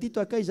por un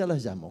momentito acá y ya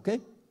las llamo, ¿ok?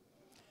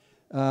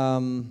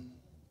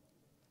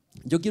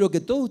 Yo quiero que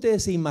todos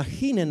ustedes se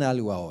imaginen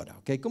algo ahora,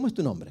 ¿ok? ¿Cómo es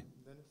tu nombre?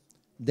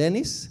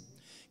 Denis.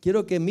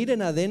 Quiero que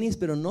miren a Denis,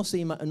 pero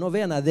no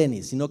vean a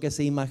Denis, sino que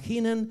se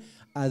imaginen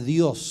a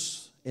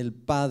Dios, el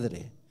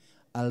Padre,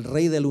 al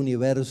Rey del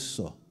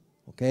Universo,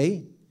 ¿ok?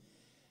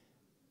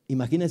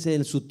 Imagínense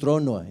en su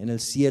trono, en el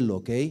cielo,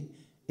 ¿ok?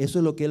 Eso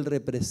es lo que Él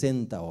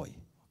representa hoy,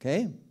 ¿ok?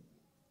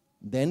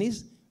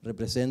 Denis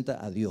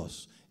representa a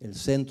Dios, el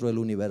centro del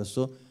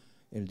universo,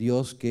 el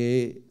Dios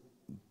que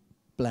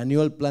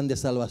planeó el plan de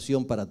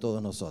salvación para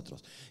todos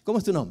nosotros. ¿Cómo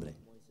es tu nombre?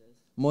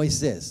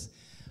 Moisés.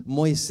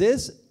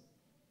 Moisés,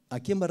 ¿a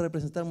quién va a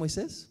representar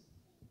Moisés?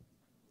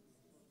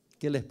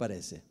 ¿Qué les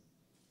parece?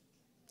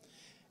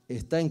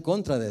 Está en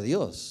contra de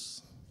Dios.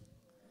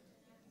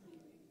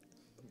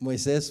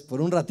 Moisés,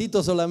 por un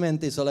ratito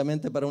solamente, y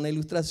solamente para una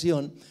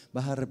ilustración,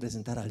 vas a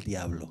representar al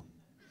diablo,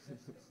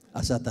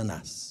 a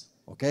Satanás.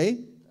 ¿Ok?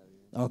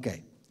 Ok.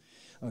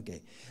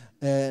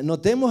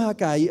 Notemos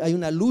acá, hay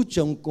una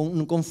lucha,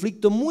 un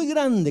conflicto muy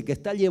grande que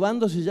está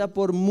llevándose ya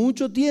por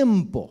mucho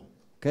tiempo.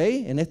 ¿Ok?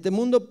 En este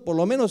mundo por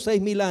lo menos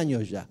 6.000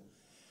 años ya,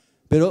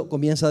 pero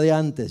comienza de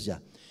antes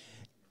ya.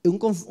 Un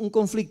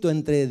conflicto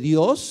entre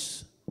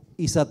Dios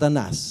y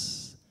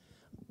Satanás.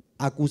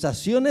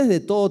 Acusaciones de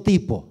todo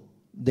tipo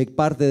de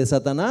parte de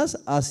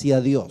Satanás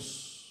hacia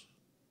Dios.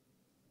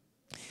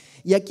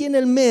 Y aquí en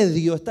el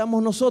medio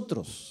estamos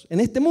nosotros, en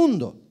este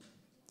mundo.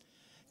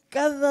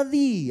 Cada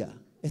día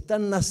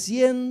están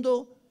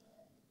naciendo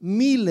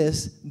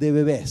miles de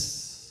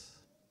bebés.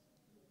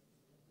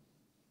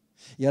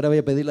 Y ahora voy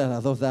a pedirle a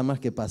las dos damas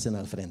que pasen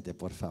al frente,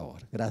 por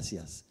favor.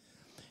 Gracias.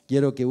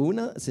 Quiero que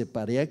una se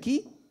pare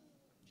aquí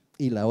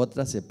y la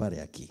otra se pare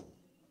aquí.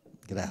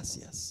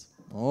 Gracias.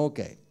 Ok.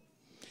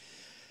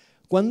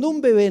 Cuando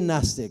un bebé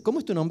nace, ¿cómo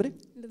es tu nombre?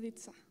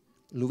 Lubitsa.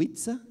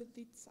 ¿Lubitsa?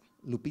 Lubitsa.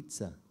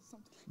 Lupitza.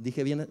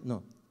 ¿Dije bien?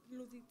 No.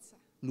 Lubitsa.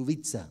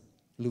 Lubitza.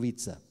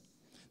 Lubitza.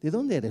 ¿De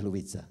dónde eres,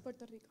 Lubitza?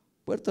 Puerto Rico.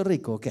 Puerto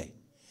Rico, ok.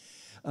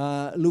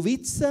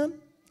 Lubitza,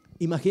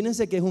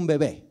 imagínense que es un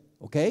bebé,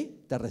 ¿ok?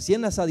 Está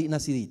recién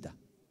nacidita.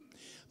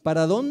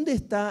 ¿Para dónde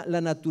está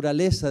la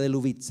naturaleza de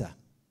Lubitza?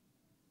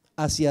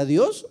 ¿Hacia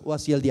Dios o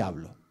hacia el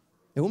diablo?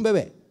 Es un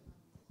bebé.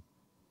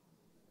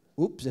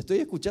 Ups, estoy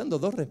escuchando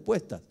dos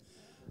respuestas.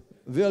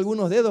 Veo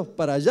algunos dedos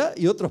para allá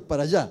y otros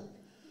para allá.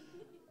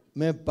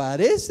 Me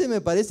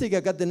parece que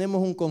acá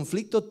tenemos un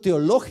conflicto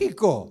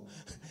teológico.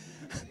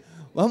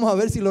 Vamos a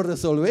ver si lo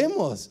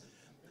resolvemos.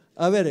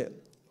 A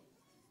ver,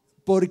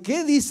 ¿por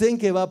qué dicen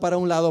que va para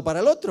un lado o para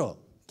el otro?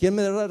 ¿Quién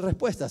me da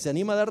respuestas? ¿Se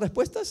anima a dar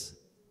respuestas?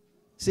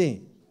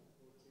 Sí.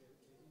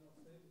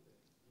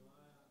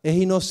 Es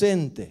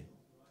inocente.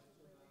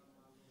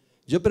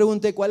 Yo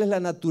pregunté cuál es la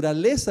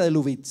naturaleza de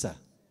Lubitza.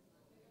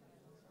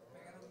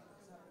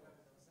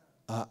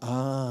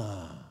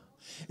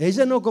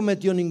 Ella no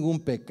cometió ningún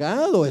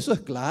pecado, eso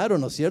es claro,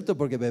 ¿no es cierto?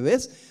 Porque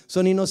bebés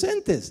son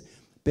inocentes.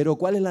 Pero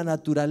 ¿cuál es la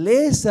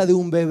naturaleza de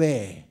un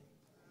bebé?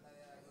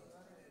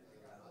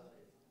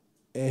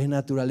 Es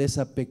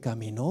naturaleza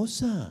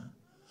pecaminosa.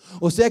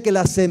 O sea que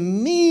la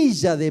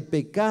semilla de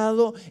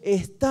pecado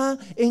está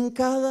en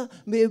cada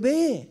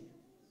bebé.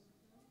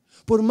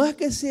 Por más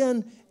que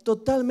sean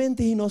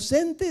totalmente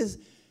inocentes,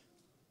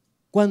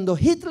 cuando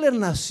Hitler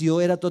nació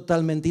era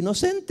totalmente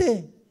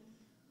inocente.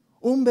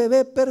 Un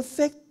bebé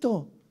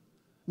perfecto.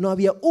 No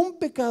había un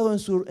pecado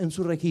en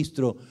su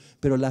registro,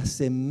 pero la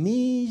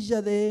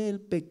semilla del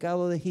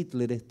pecado de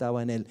Hitler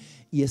estaba en él.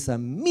 Y esa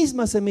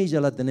misma semilla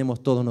la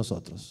tenemos todos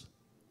nosotros.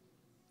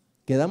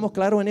 ¿Quedamos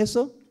claros en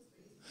eso?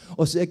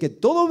 O sea que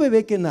todo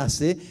bebé que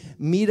nace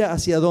mira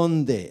hacia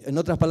dónde. En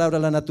otras palabras,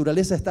 la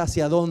naturaleza está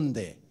hacia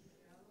dónde.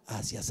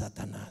 Hacia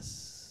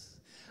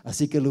Satanás.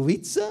 Así que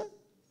Lubitza,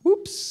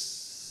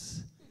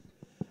 ups.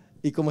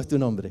 ¿Y cómo es tu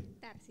nombre?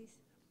 Tarsis.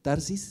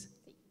 ¿Tarsis?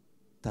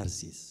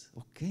 Tarsis,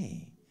 ok.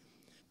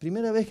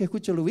 Primera vez que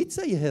escucho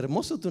Lubitza y es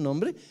hermoso tu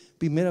nombre.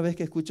 Primera vez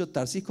que escucho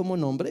Tarsis como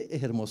nombre,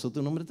 es hermoso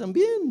tu nombre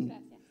también.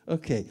 Gracias.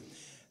 Ok.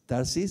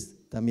 Tarsis,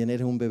 también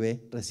eres un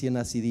bebé, recién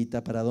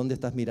nacidita. ¿Para dónde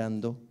estás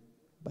mirando?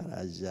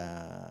 Para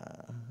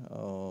allá.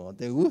 Oh,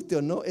 ¿te guste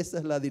o no? Esa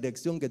es la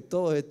dirección que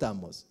todos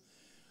estamos.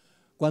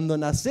 Cuando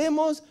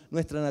nacemos,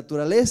 nuestra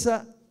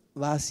naturaleza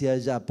va hacia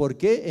allá. ¿Por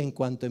qué? En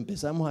cuanto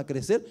empezamos a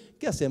crecer,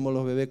 ¿qué hacemos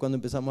los bebés cuando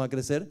empezamos a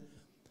crecer?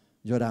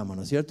 Lloramos,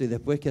 ¿no es cierto? Y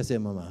después, ¿qué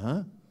hacemos,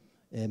 mamá?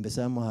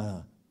 Empezamos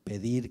a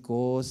pedir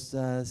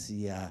cosas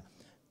y a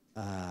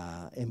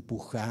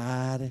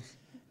empujar,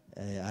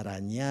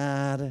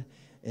 arañar,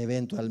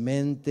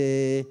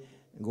 eventualmente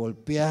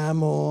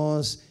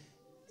golpeamos,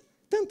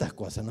 tantas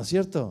cosas, ¿no es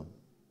cierto?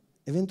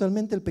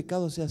 Eventualmente el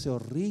pecado se hace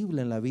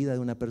horrible en la vida de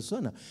una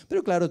persona.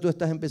 Pero claro, tú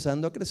estás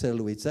empezando a crecer,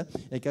 Luisa.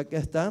 El que acá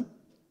está,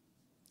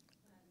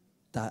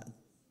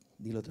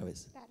 dilo otra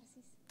vez.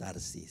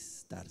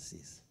 Tarsis,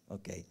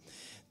 ok.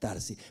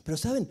 Tarsis. Pero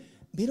 ¿saben?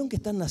 ¿Vieron que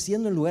están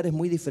naciendo en lugares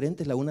muy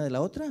diferentes la una de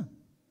la otra?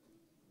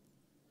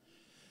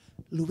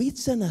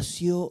 Lubitza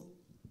nació,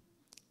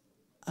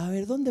 a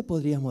ver, ¿dónde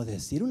podríamos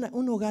decir?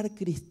 Un hogar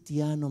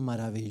cristiano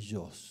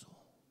maravilloso.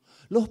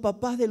 Los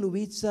papás de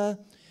Lubitza,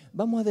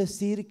 vamos a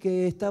decir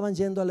que estaban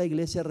yendo a la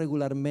iglesia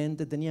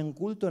regularmente, tenían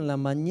culto en la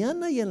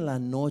mañana y en la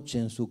noche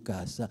en su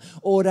casa,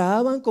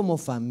 oraban como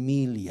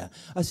familia.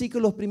 Así que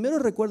los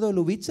primeros recuerdos de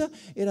Lubitza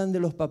eran de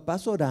los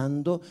papás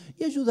orando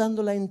y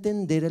ayudándola a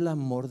entender el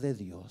amor de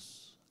Dios.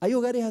 ¿Hay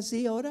hogares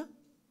así ahora?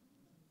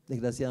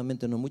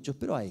 Desgraciadamente no muchos,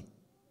 pero hay.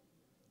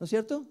 ¿No es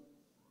cierto?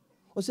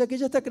 O sea que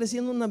ella está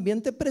creciendo en un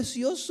ambiente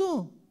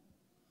precioso.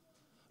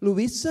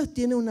 Lubitza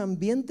tiene un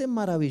ambiente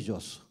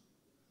maravilloso.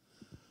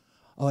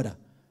 Ahora,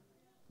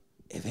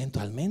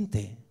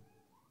 eventualmente,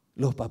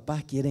 los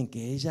papás quieren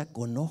que ella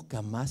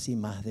conozca más y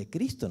más de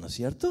Cristo, ¿no es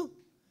cierto?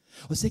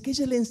 O sea que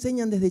ella le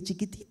enseñan desde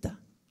chiquitita.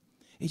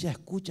 Ella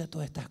escucha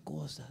todas estas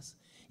cosas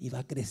y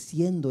va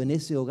creciendo en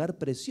ese hogar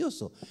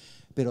precioso.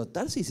 Pero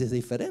Tarsis es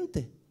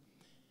diferente.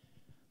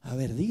 A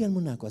ver, díganme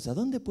una cosa.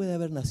 ¿Dónde puede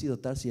haber nacido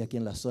Tarsis aquí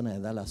en la zona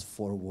de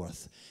Dallas-Fort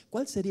Worth?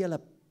 ¿Cuál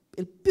sería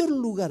el peor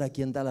lugar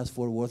aquí en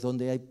Dallas-Fort Worth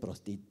donde hay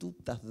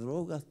prostitutas,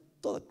 drogas,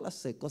 toda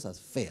clase de cosas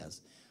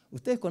feas?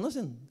 ¿Ustedes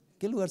conocen?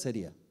 ¿Qué lugar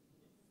sería?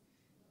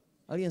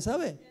 ¿Alguien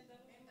sabe?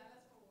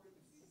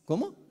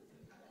 ¿Cómo?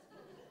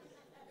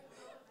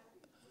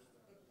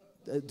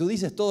 ¿Tú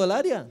dices todo el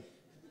área?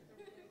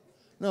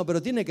 No,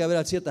 pero tiene que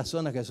haber ciertas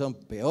zonas que son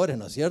peores,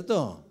 ¿no es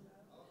cierto?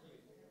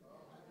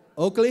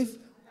 ¿Oak Cliff?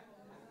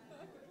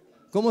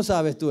 ¿Cómo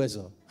sabes tú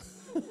eso?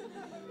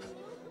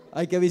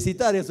 Hay que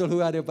visitar esos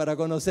lugares para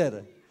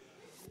conocer.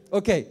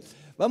 Ok,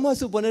 vamos a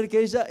suponer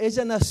que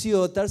ella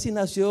nació, Tarsis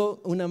nació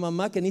una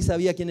mamá que ni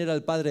sabía quién era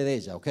el padre de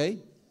ella, ¿ok?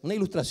 Una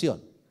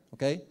ilustración,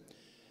 ¿ok?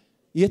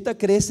 Y esta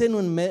crece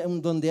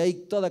donde hay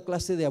toda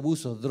clase de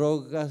abusos,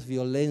 drogas,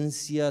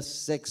 violencia,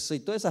 sexo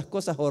y todas esas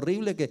cosas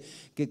horribles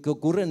que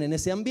ocurren en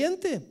ese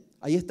ambiente.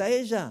 Ahí está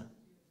ella.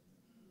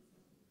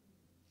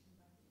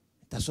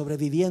 Está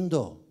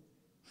sobreviviendo.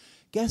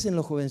 ¿Qué hacen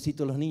los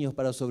jovencitos, los niños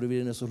para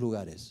sobrevivir en esos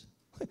lugares?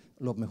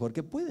 Lo mejor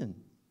que pueden.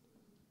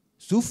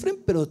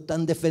 Sufren, pero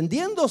están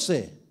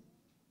defendiéndose.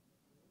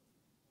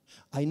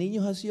 ¿Hay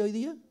niños así hoy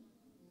día?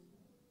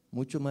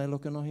 Mucho más de lo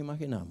que nos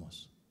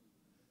imaginamos.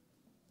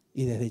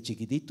 Y desde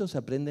chiquititos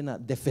aprenden a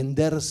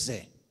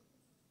defenderse.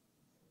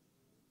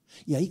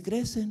 Y ahí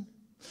crecen.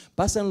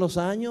 Pasan los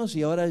años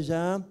y ahora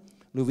ya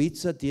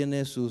Lubitsa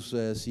tiene sus,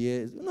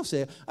 no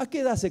sé, ¿a qué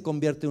edad se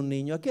convierte un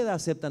niño? ¿A qué edad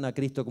aceptan a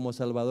Cristo como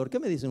Salvador? ¿Qué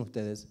me dicen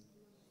ustedes?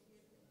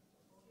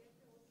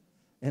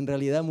 En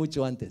realidad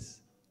mucho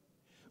antes.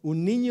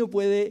 Un niño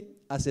puede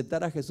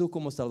aceptar a Jesús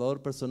como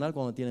Salvador personal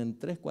cuando tienen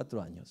 3,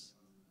 4 años.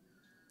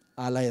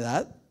 A la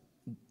edad,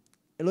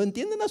 lo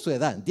entienden a su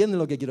edad, entienden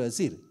lo que quiero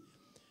decir.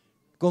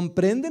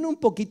 Comprenden un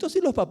poquito si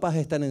los papás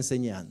están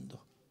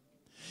enseñando.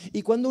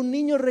 Y cuando un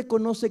niño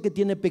reconoce que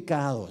tiene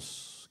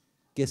pecados,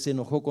 que se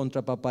enojó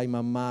contra papá y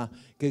mamá,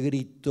 que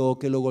gritó,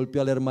 que lo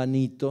golpeó al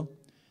hermanito,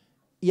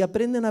 y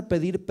aprenden a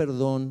pedir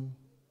perdón,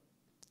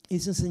 y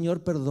dicen,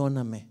 Señor,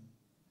 perdóname.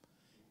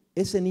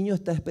 Ese niño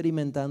está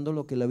experimentando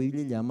lo que la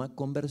Biblia llama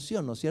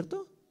conversión, ¿no es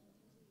cierto?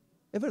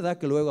 Es verdad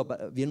que luego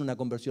viene una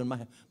conversión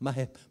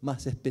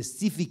más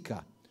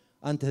específica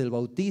antes del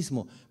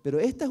bautismo, pero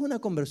esta es una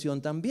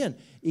conversión también.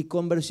 ¿Y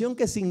conversión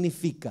qué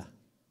significa?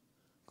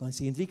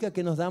 Significa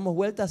que nos damos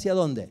vuelta ¿hacia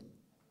dónde?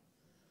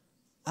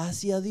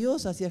 Hacia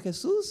Dios, hacia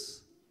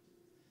Jesús.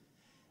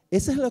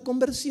 Esa es la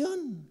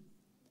conversión.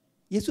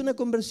 Y es una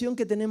conversión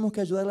que tenemos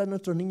que ayudar a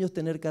nuestros niños a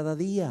tener cada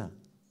día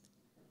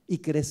y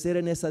crecer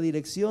en esa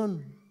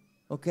dirección.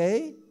 ¿Ok?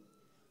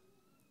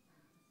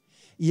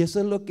 Y eso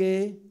es lo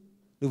que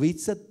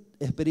Lubitsa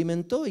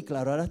experimentó y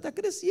claro, ahora está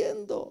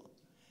creciendo.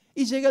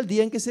 Y llega el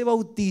día en que se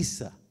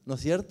bautiza, ¿no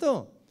es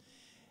cierto?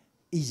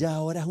 Y ya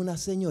ahora es una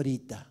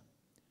señorita.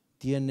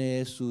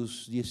 Tiene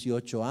sus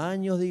 18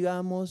 años,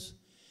 digamos,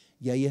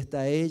 y ahí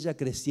está ella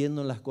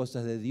creciendo en las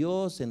cosas de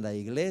Dios, en la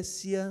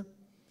iglesia.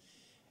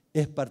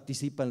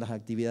 Participa en las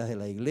actividades de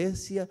la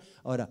iglesia.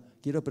 Ahora,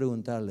 quiero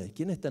preguntarle,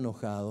 ¿quién está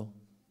enojado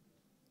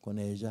con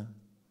ella?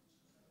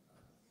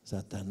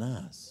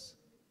 Satanás.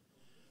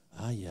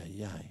 Ay,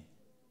 ay, ay.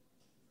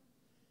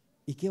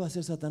 ¿Y qué va a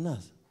hacer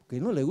Satanás? Porque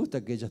no le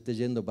gusta que ella esté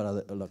yendo para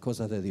las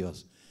cosas de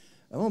Dios.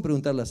 Vamos a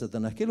preguntarle a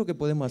Satanás, ¿qué es lo que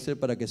podemos hacer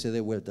para que se dé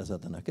vuelta a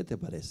Satanás? ¿Qué te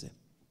parece?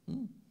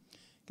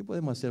 ¿Qué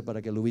podemos hacer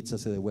para que Lubitsa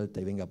se dé vuelta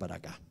y venga para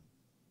acá?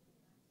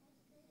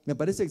 Me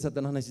parece que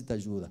Satanás necesita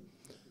ayuda.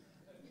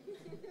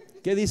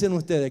 ¿Qué dicen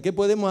ustedes? ¿Qué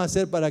podemos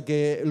hacer para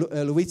que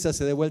Lubitsa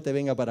se dé vuelta y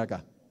venga para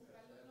acá?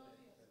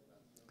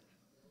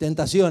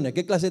 Tentaciones.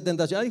 ¿Qué clase de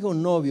tentaciones? Dijo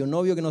un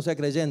novio que no sea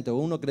creyente o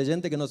uno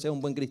creyente que no sea un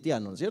buen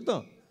cristiano, ¿no es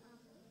cierto?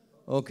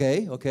 Ok.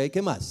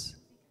 ¿Qué más?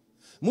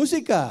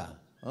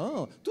 Música.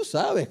 Oh, tú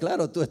sabes,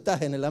 claro, tú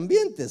estás en el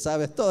ambiente,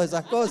 sabes todas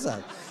esas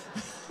cosas.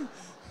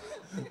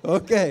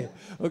 Ok.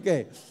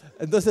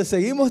 Entonces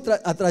seguimos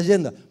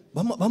atrayendo.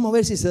 Vamos a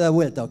ver si se da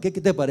vuelta. ¿Okay?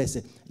 ¿Qué te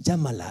parece?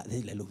 Llámala,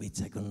 dile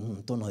Lubitsa con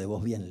un tono de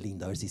voz bien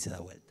lindo, a ver si se da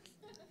vuelta.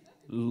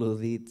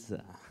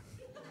 Lubitsa.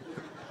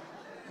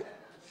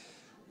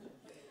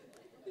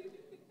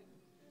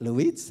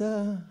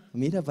 Lubitsa,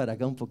 mira para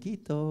acá un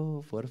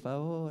poquito, por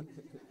favor.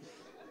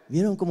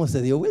 ¿Vieron cómo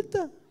se dio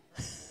vuelta?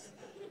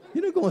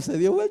 ¿Vieron cómo se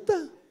dio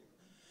vuelta?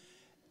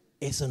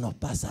 Eso nos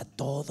pasa a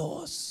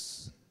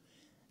todos.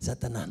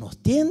 Satanás nos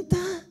tienta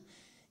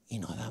y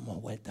nos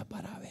damos vuelta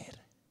para ver.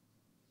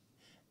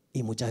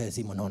 Y muchas veces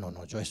decimos,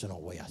 no, yo eso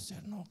no voy a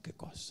hacer, no, qué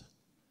cosa.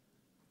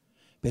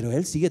 Pero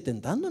él sigue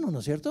tentándonos, ¿no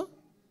es cierto?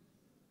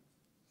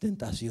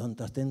 Tentación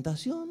tras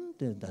tentación,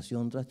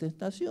 tentación tras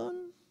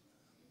tentación.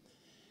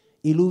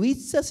 Y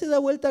Lubitsa se da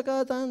vuelta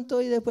cada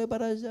tanto y después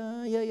para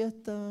allá y ahí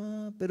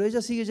está. Pero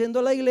ella sigue yendo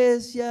a la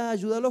iglesia,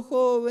 ayuda a los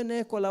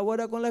jóvenes,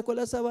 colabora con la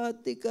escuela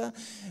sabática,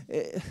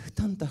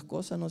 tantas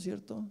cosas, ¿no es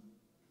cierto?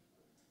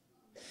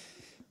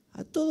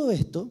 A todo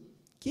esto,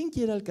 ¿quién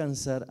quiere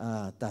alcanzar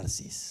a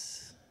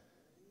Tarsis?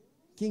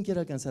 ¿Quién quiere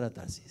alcanzar a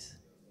Tarsis?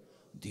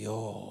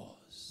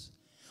 Dios.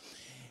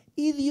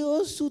 Y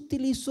Dios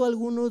utilizó a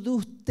algunos de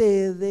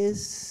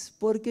ustedes,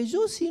 porque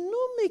yo, si no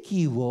me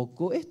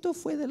equivoco, esto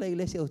fue de la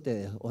iglesia de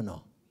ustedes, ¿o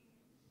no?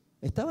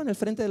 ¿Estaba en el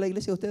frente de la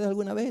iglesia de ustedes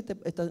alguna vez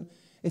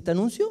este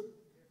anuncio?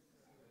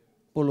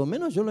 Por lo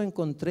menos yo lo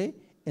encontré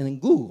en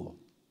Google,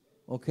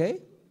 ¿ok?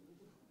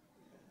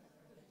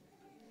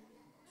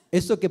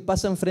 Eso que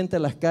pasan frente a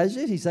las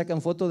calles y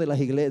sacan fotos de las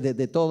iglesias,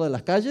 de todas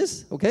las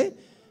calles, ¿ok?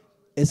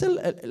 Esa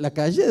es la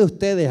calle de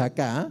ustedes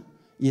acá,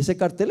 y ese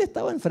cartel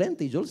estaba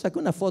enfrente y yo le saqué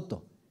una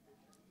foto.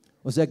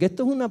 O sea que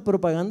esto es una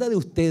propaganda de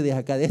ustedes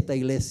acá, de esta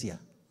iglesia.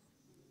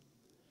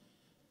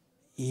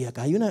 Y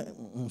acá hay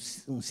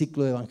un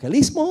ciclo de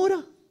evangelismo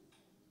ahora.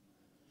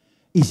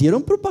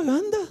 Hicieron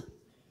propaganda.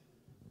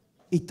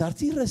 Y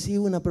Tarsis recibe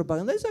una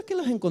propaganda, esas que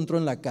las encontró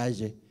en la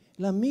calle.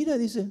 La mira y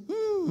dice,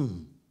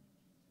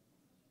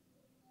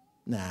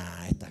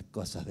 estas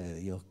cosas de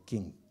Dios,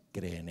 ¿quién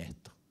cree en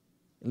esto?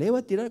 Le iba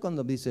a tirar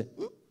cuando dice,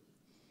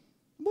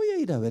 voy a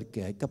ir a ver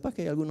qué hay. Capaz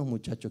que hay algunos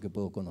muchachos que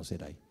puedo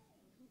conocer ahí.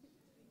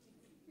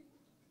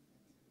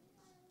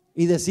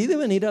 Y decide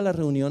venir a las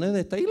reuniones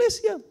de esta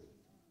iglesia.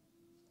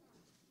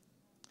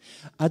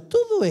 A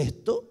todo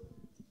esto,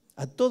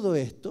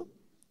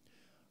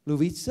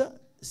 Lubitsa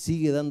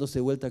sigue dándose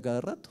vuelta cada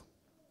rato.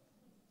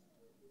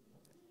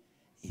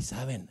 Y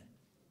saben,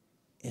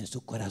 en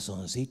su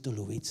corazoncito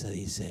Lubitsa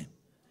dice,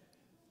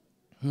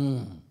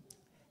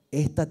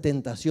 esta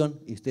tentación,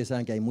 y ustedes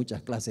saben que hay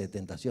muchas clases de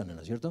tentaciones,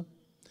 ¿no es cierto?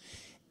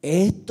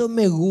 Esto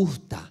me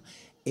gusta,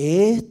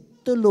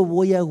 esto lo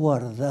voy a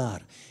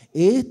guardar,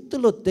 esto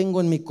lo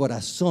tengo en mi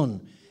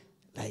corazón.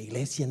 La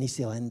iglesia ni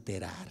se va a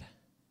enterar,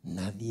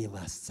 nadie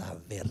va a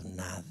saber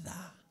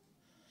nada.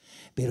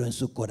 Pero en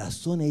su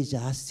corazón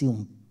ella hace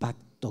un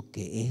pacto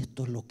que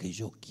esto es lo que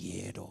yo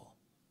quiero.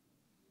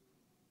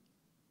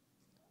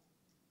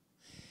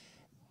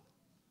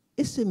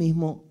 Ese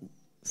mismo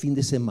fin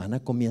de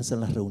semana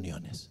comienzan las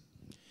reuniones.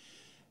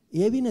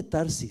 Y ahí viene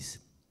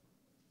Tarsis.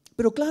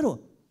 Pero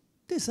claro,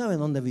 ustedes saben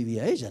dónde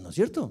vivía ella, ¿no es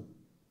cierto?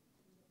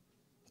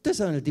 Ustedes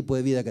saben el tipo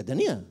de vida que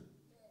tenía.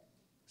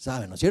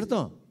 ¿Saben, no es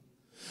cierto?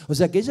 O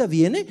sea que ella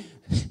viene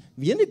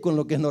con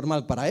lo que es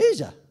normal para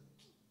ella.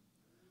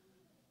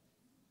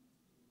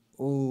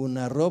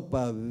 Una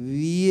ropa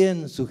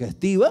bien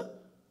sugestiva,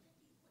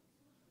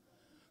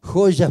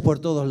 joyas por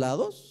todos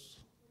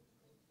lados,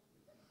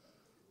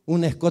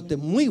 un escote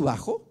muy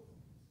bajo.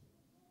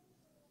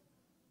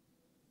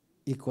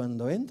 Y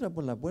cuando entra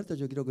por la puerta,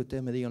 yo quiero que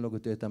ustedes me digan lo que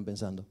ustedes están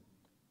pensando.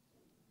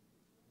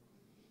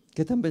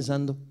 ¿Qué están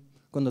pensando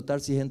cuando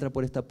Tarsis entra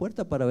por esta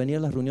puerta para venir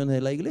a las reuniones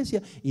de la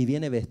iglesia y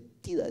viene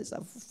vestida de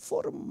esa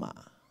forma?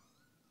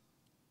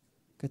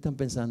 ¿Qué están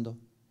pensando?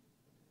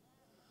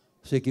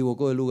 Se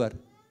equivocó de lugar.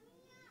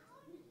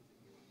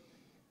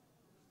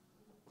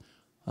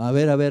 A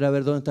ver,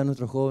 ¿dónde están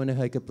nuestros jóvenes?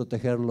 Hay que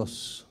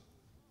protegerlos.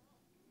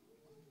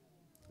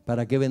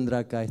 ¿Para qué vendrá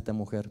acá esta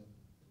mujer?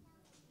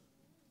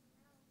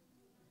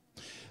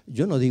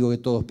 Yo no digo que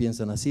todos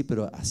piensan así,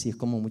 pero así es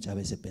como muchas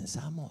veces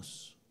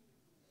pensamos.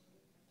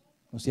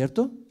 ¿No es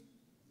cierto?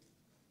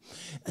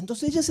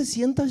 Entonces ella se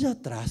sienta allá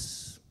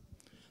atrás.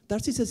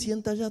 Tarsis se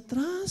sienta allá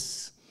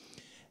atrás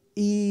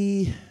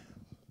y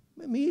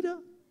me mira.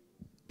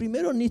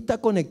 Primero ni está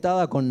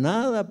conectada con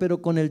nada,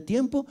 pero con el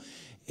tiempo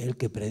el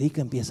que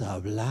predica empieza a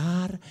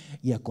hablar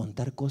y a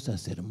contar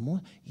cosas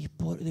hermosas. Y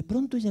de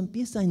pronto ella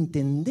empieza a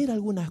entender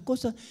algunas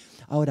cosas.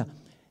 Ahora,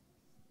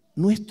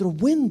 nuestro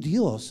buen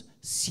Dios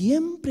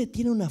siempre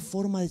tiene una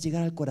forma de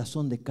llegar al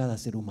corazón de cada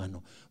ser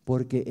humano,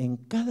 porque en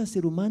cada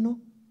ser humano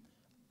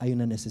hay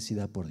una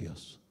necesidad por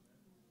Dios.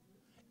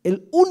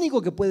 El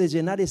único que puede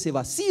llenar ese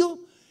vacío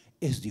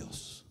es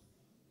Dios.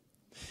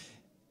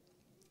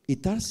 Y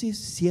Tarsis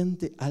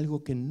siente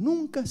algo que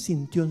nunca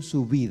sintió en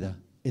su vida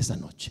esa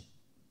noche.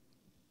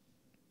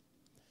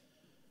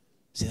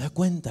 Se da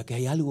cuenta que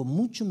hay algo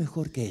mucho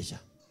mejor que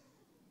ella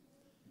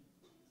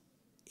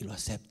y lo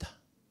acepta.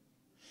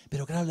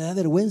 Pero claro, le da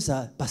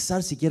vergüenza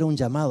pasar siquiera un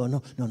llamado.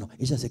 No,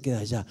 ella se queda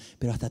allá,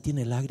 pero hasta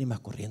tiene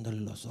lágrimas corriéndole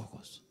en los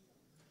ojos.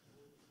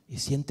 Y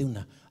siente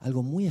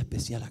algo muy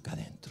especial acá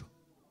adentro.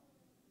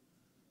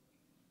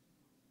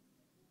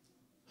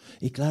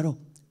 Y claro,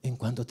 en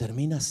cuanto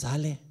termina,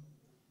 sale.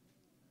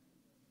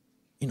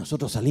 Y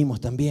nosotros salimos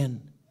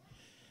también.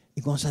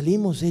 Y cuando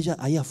salimos, ella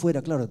ahí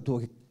afuera, claro, tuvo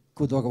que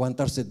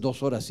aguantarse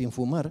 2 horas sin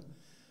fumar.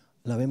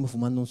 La vemos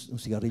fumando un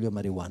cigarrillo de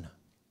marihuana.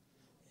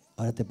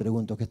 Ahora te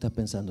pregunto, ¿qué estás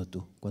pensando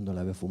tú cuando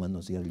la ves fumando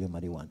un cigarrillo de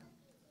marihuana?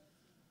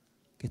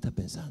 ¿Qué estás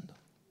pensando?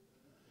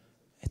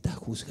 Estás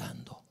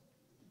juzgando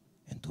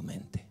en tu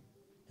mente,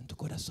 en tu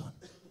corazón.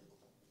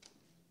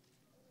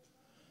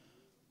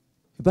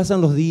 Y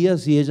pasan los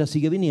días y ella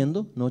sigue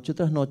viniendo noche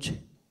tras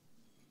noche.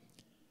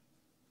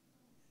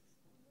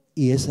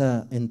 Y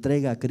esa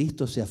entrega a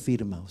Cristo se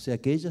afirma, o sea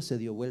que ella se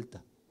dio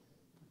vuelta.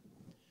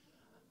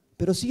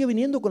 Pero sigue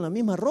viniendo con la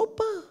misma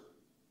ropa.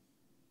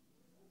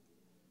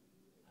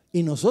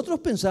 Y nosotros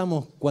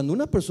pensamos, cuando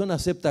una persona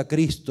acepta a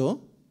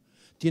Cristo,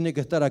 tiene que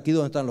estar aquí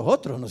donde están los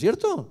otros, ¿no es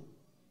cierto?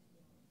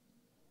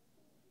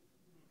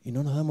 Y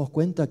no nos damos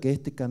cuenta que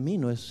este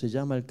camino se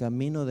llama el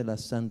camino de la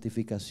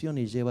santificación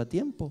y lleva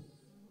tiempo.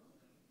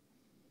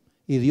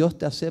 Y Dios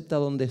te acepta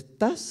donde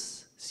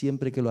estás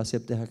siempre que lo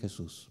aceptes a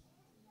Jesús.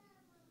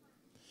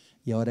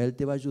 Y ahora Él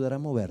te va a ayudar a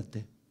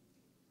moverte,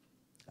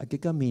 a que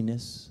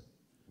camines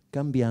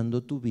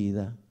cambiando tu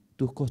vida,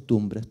 tus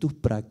costumbres, tus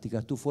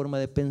prácticas, tu forma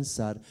de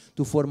pensar,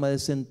 tu forma de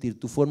sentir,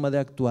 tu forma de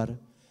actuar.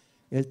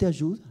 Él te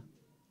ayuda.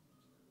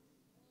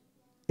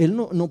 Él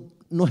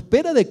no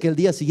espera de que el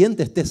día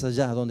siguiente estés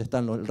allá donde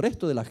están el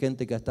resto de la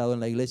gente que ha estado en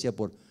la iglesia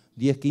por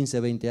 10, 15,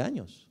 20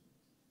 años.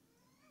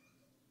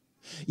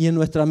 Y en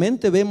nuestra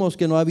mente vemos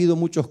que no ha habido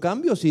muchos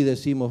cambios y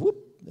decimos,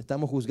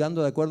 estamos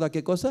juzgando de acuerdo a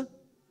qué cosa?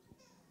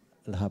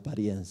 las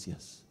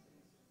apariencias.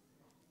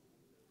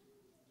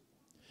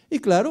 Y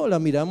claro, la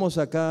miramos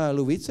acá a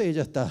Lubitza y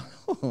ella está,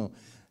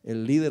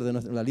 la líder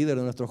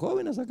de nuestros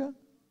jóvenes acá.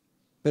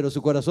 Pero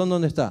su corazón,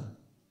 ¿dónde está?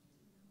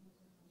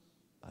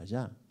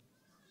 Allá.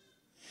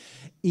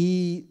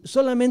 Y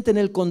solamente en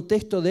el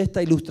contexto de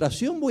esta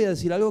ilustración voy a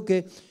decir algo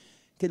que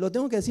lo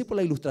tengo que decir por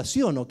la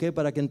ilustración, ¿ok?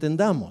 Para que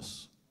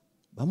entendamos.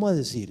 Vamos a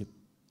decir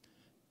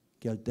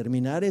que al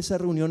terminar esa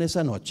reunión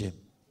esa noche,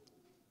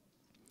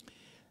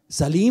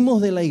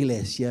 salimos de la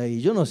iglesia y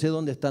yo no sé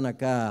dónde están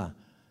acá,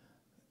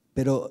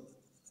 pero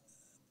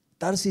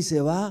Tarsi se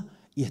va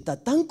y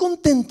está tan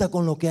contenta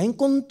con lo que ha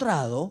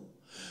encontrado,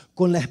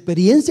 con la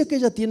experiencia que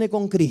ella tiene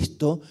con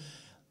Cristo,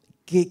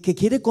 que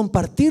quiere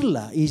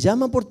compartirla y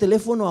llama por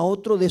teléfono a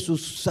otro de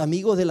sus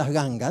amigos de las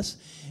gangas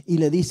y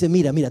le dice,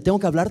 mira, tengo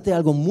que hablarte de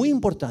algo muy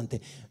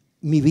importante.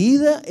 Mi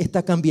vida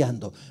está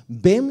cambiando.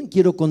 Ven,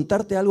 quiero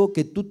contarte algo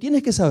que tú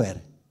tienes que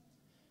saber.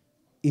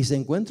 Y se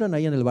encuentran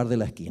ahí en el bar de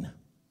la esquina.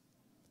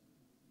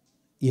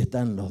 Y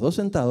están los dos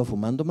sentados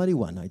fumando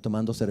marihuana y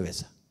tomando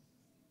cerveza.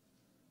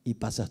 Y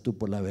pasas tú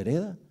por la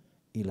vereda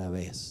y la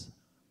ves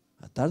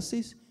a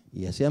Tarsis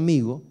y a ese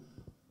amigo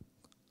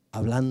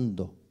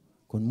hablando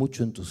con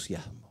mucho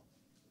entusiasmo.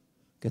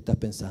 ¿Qué estás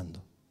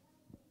pensando?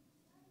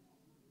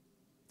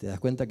 ¿Te das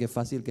cuenta qué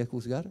fácil que es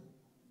juzgar?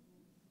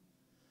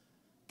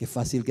 ¿Qué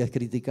fácil que es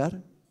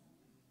criticar?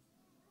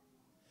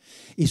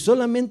 Y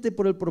solamente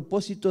por el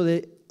propósito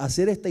de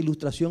hacer esta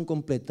ilustración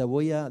completa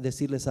voy a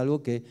decirles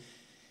algo que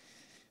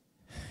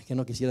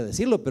no quisiera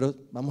decirlo, pero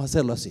vamos a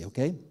hacerlo así, ¿ok?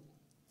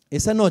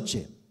 Esa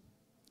noche,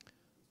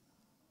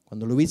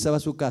 cuando Lubitza va a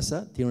su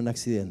casa, tiene un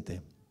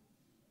accidente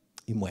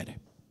y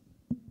muere.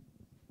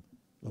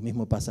 Lo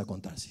mismo pasa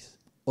con Tarsis.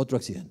 Otro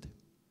accidente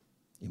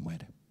y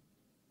muere.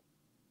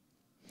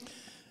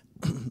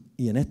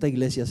 Y en esta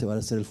iglesia se va a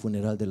hacer el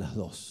funeral de las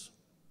dos.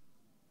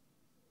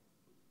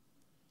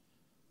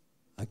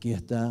 Aquí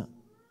está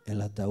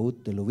el ataúd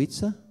de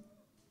Lubitza.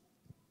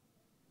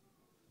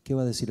 ¿Qué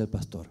va a decir el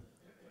pastor?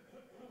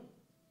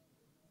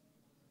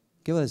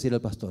 ¿Qué va a decir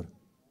el pastor?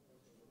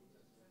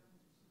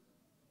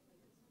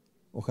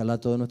 Ojalá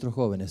todos nuestros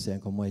jóvenes sean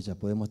como ella.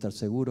 Podemos estar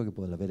seguros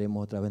que la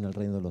veremos otra vez en el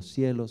reino de los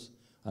cielos.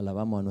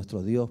 Alabamos a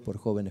nuestro Dios por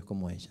jóvenes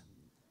como ella.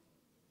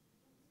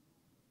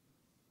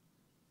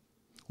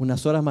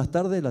 Unas horas más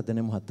tarde la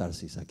tenemos a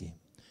Tarsis aquí.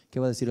 ¿Qué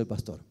va a decir el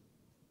pastor?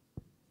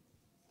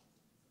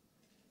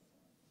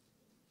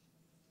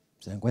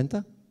 ¿Se dan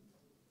cuenta?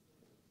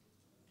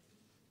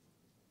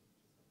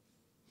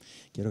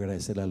 Quiero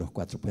agradecerle a los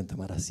cuatro. Pueden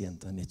tomar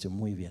asiento. Han hecho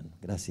muy bien.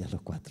 Gracias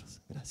los cuatro.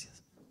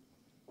 Gracias.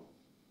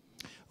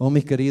 Oh,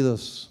 mis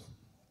queridos,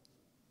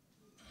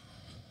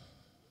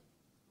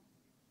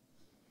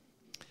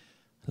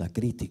 la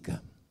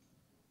crítica,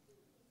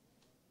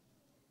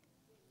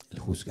 el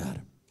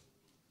juzgar,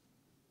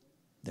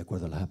 de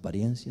acuerdo a las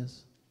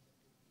apariencias,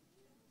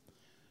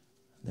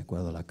 de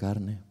acuerdo a la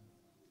carne,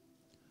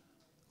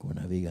 con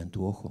una viga en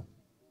tu ojo,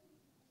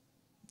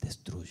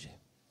 destruye.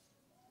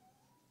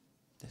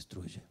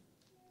 Destruye.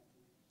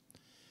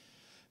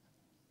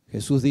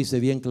 Jesús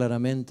dice bien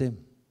claramente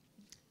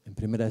en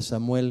 1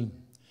 Samuel,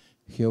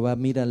 Jehová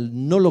mira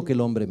no lo que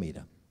el hombre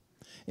mira.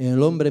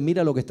 El hombre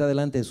mira lo que está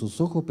delante de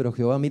sus ojos, pero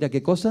Jehová mira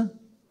 ¿qué cosa?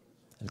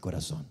 El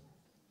corazón.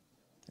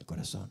 El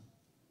corazón.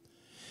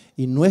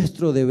 Y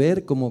nuestro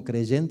deber como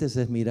creyentes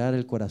es mirar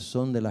el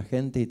corazón de la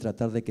gente y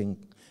tratar de que en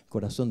el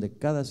corazón de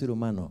cada ser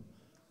humano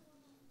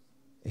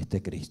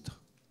esté Cristo.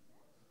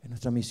 Es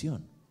nuestra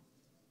misión.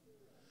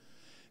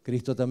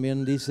 Cristo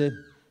también dice,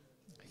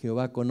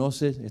 Jehová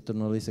conoce, esto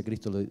no lo dice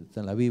Cristo, lo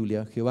está en la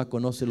Biblia, Jehová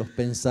conoce los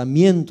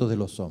pensamientos de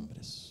los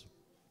hombres.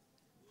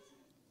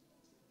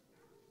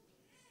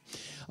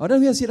 Ahora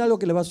les voy a decir algo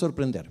que les va a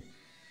sorprender.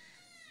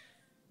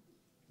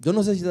 Yo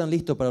no sé si están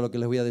listos para lo que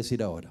les voy a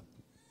decir ahora.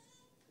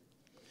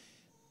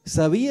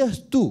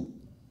 ¿Sabías tú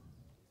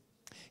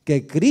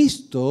que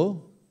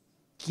Cristo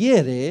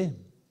quiere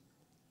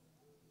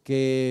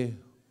que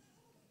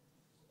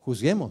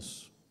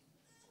juzguemos?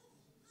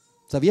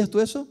 ¿Sabías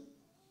tú eso?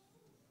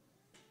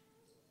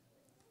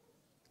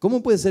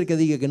 ¿Cómo puede ser que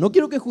diga que no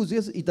quiero que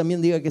juzgues y también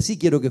diga que sí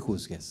quiero que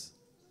juzgues?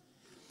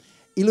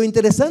 Y lo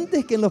interesante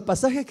es que en los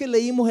pasajes que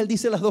leímos Él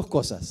dice las dos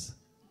cosas.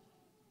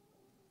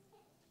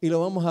 Y lo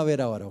vamos a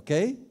ver ahora, ¿ok?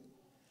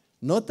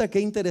 Nota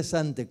qué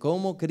interesante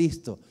cómo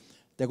Cristo.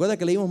 ¿Te acuerdas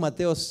que leímos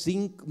Mateo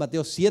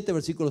 7,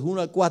 versículos 1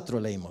 al 4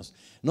 leímos?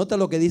 Nota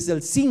lo que dice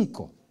el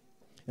 5.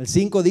 El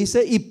 5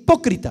 dice,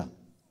 hipócrita,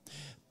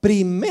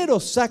 primero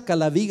saca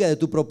la viga de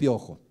tu propio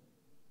ojo.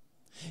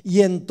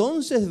 Y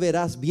entonces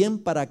verás bien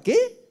para qué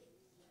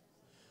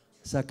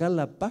sacar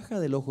la paja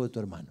del ojo de tu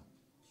hermano.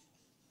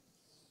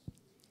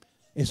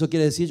 Eso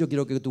quiere decir, yo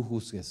quiero que tú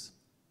juzgues.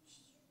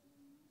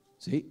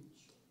 ¿Sí?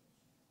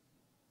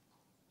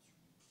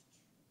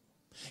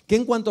 ¿Qué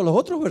en cuanto a los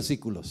otros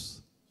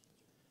versículos?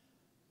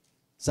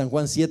 San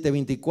Juan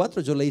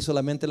 7:24, yo leí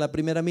solamente la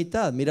primera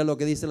mitad. Mira lo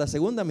que dice la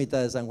segunda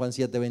mitad de San Juan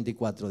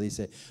 7:24.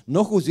 Dice,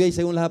 no juzguéis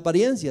según las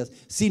apariencias,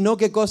 sino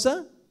 ¿qué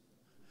cosa?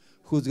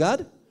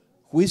 Juzgar,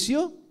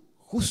 juicio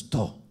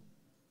justo.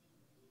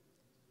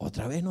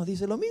 Otra vez nos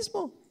dice lo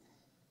mismo.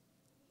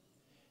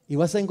 Y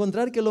vas a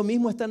encontrar que lo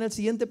mismo está en el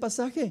siguiente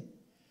pasaje.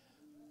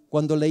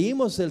 Cuando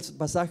leímos el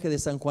pasaje de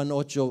San Juan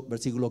 8,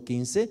 versículo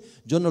 15,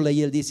 yo no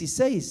leí el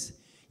 16.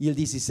 Y el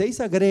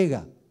 16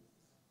 agrega,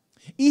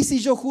 y si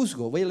yo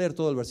juzgo, voy a leer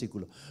todo el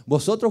versículo,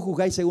 vosotros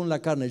juzgáis según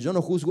la carne, yo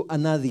no juzgo a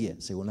nadie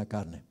según la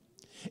carne.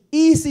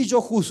 Y si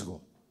yo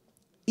juzgo,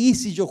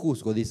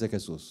 dice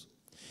Jesús,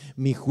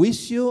 mi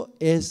juicio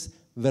es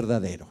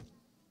verdadero.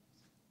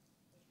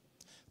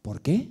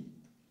 ¿Por qué?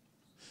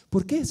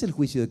 ¿Por qué es el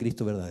juicio de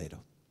Cristo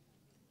verdadero?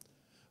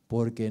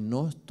 Porque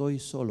no estoy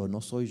solo, no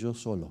soy yo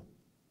solo,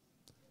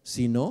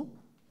 sino,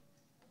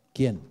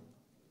 ¿quién?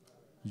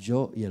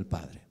 Yo y el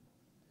Padre,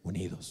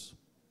 unidos,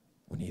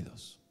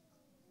 unidos,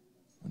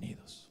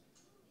 unidos.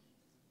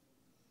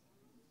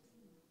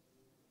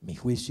 Mi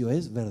juicio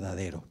es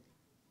verdadero.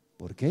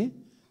 ¿Por qué?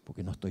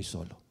 Porque no estoy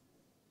solo.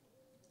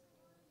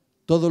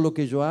 Todo lo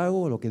que yo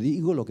hago, lo que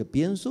digo, lo que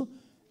pienso,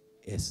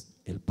 es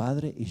el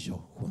Padre y yo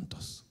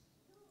juntos.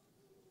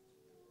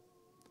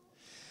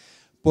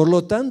 Por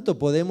lo tanto,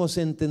 podemos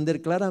entender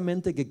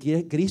claramente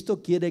que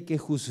Cristo quiere que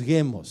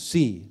juzguemos,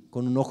 sí,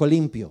 con un ojo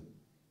limpio.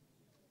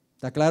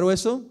 ¿Está claro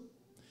eso?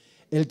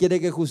 Él quiere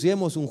que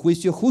juzguemos un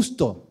juicio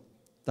justo.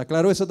 ¿Está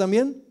claro eso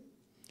también?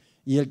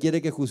 Y Él quiere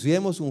que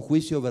juzguemos un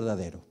juicio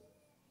verdadero.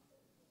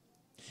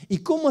 ¿Y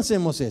cómo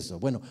hacemos eso?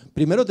 Bueno,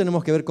 primero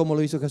tenemos que ver cómo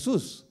lo hizo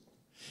Jesús.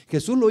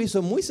 Jesús lo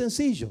hizo muy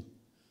sencillo.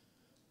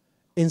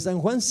 En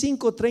San Juan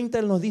 5:30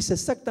 Él nos dice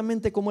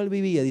exactamente cómo Él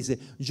vivía. Dice,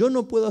 yo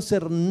no puedo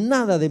hacer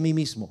nada de mí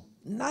mismo.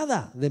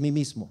 Nada de mí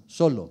mismo,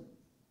 solo.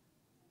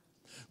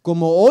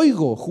 Como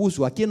oigo,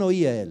 juzgo. ¿A quién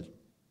oía Él?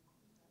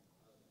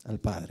 Al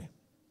Padre.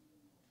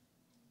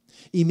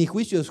 Y mi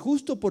juicio es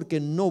justo porque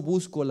no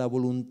busco la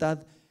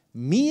voluntad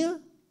mía,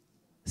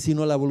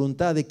 sino la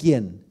voluntad de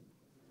 ¿quién?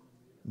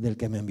 Del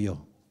que me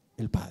envió,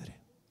 el Padre.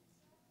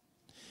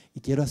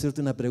 Y quiero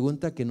hacerte una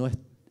pregunta que no es,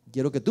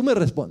 quiero que tú me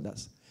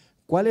respondas.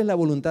 ¿Cuál es la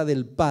voluntad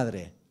del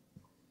Padre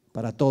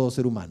para todo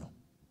ser humano?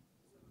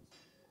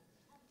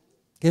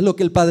 ¿Qué es lo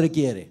que el Padre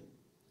quiere?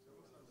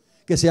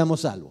 Que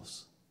seamos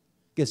salvos,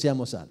 que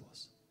seamos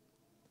salvos.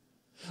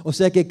 O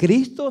sea que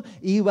Cristo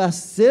iba a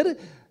hacer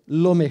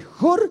lo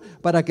mejor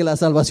para que la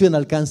salvación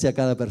alcance a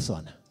cada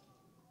persona.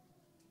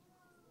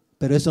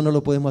 Pero eso no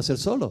lo podemos hacer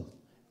solo.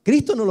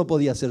 Cristo no lo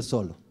podía hacer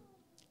solo.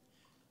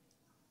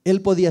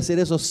 Él podía hacer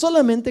eso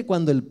solamente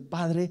cuando el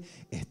Padre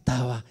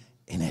estaba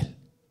en Él.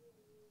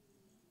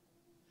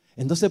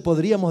 Entonces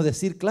podríamos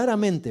decir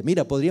claramente,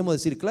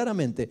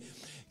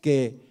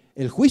 que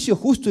el juicio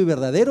justo y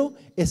verdadero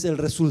es el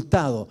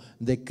resultado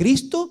de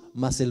Cristo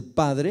más el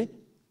Padre.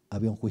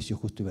 Había un juicio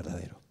justo y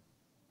verdadero.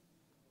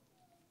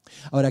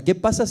 Ahora, ¿qué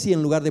pasa si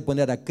en lugar de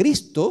poner a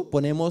Cristo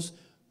ponemos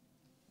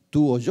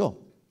tú o yo?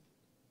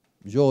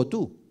 Yo o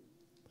tú.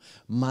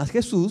 Más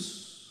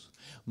Jesús,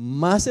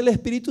 más el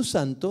Espíritu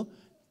Santo,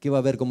 ¿qué va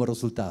a haber como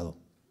resultado?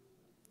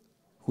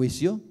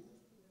 Juicio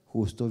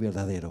justo y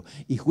verdadero.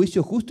 Y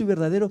juicio justo y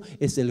verdadero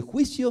es el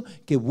juicio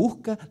que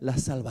busca la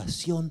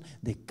salvación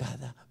de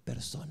cada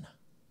persona.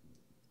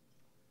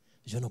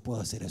 Yo no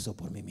puedo hacer eso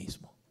por mí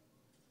mismo.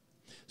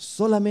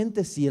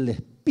 Solamente si el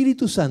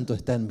Espíritu Santo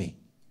está en mí,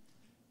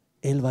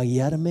 Él va a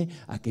guiarme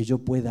a que yo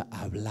pueda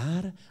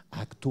hablar,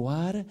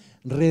 actuar,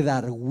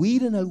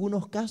 redarguir en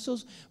algunos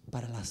casos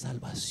para la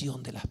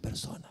salvación de las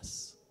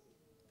personas.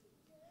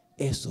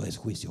 Eso es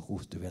juicio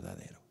justo y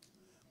verdadero.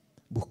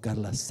 Buscar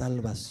la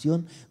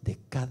salvación de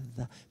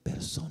cada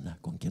persona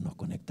con quien nos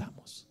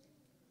conectamos.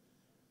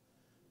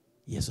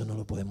 Y eso no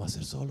lo podemos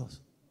hacer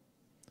solos.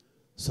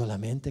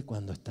 Solamente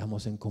cuando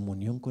estamos en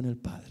comunión con el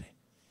Padre.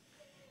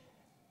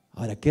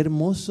 Ahora, qué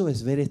hermoso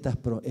es ver estas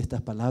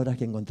palabras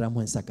que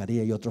encontramos en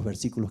Zacarías y otros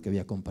versículos que voy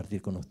a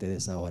compartir con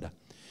ustedes ahora.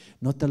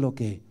 Nota lo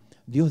que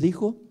Dios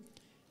dijo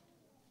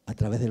a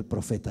través del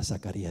profeta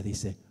Zacarías.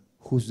 Dice,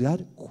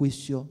 juzgar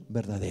juicio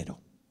verdadero.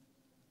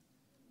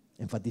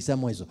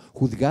 Enfatizamos eso.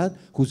 Juzgad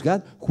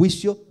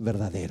juicio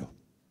verdadero.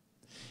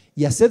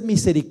 Y haced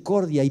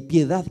misericordia y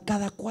piedad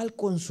cada cual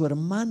con su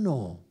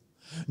hermano.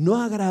 No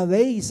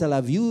agravéis a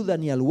la viuda,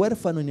 ni al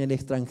huérfano, ni al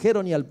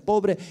extranjero, ni al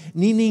pobre,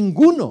 ni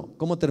ninguno,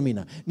 ¿cómo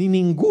termina? Ni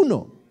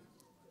ninguno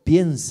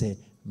piense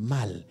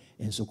mal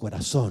en su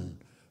corazón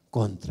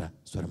contra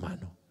su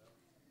hermano.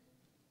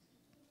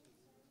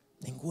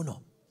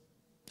 Ninguno.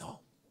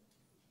 No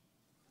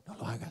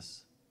lo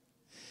hagas.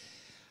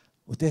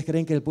 ¿Ustedes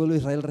creen que el pueblo de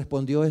Israel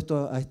respondió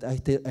esto a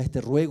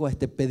este ruego, a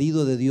este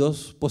pedido de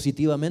Dios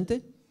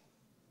positivamente?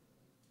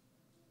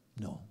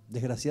 No,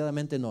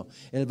 desgraciadamente no.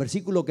 El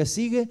versículo que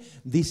sigue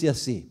dice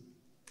así: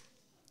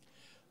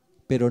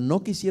 pero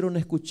no quisieron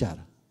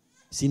escuchar,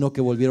 sino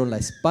que volvieron la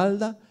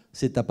espalda,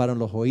 se taparon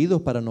los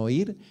oídos para no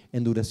oír,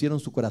 endurecieron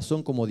su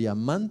corazón como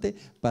diamante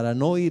para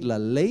no oír la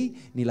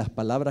ley ni las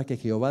palabras que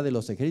Jehová de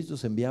los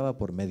ejércitos enviaba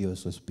por medio de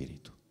su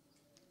espíritu.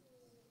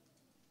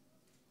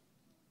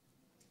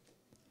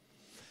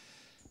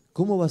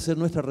 ¿Cómo va a ser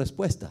nuestra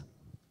respuesta?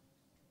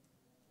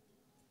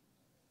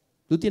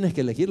 Tú tienes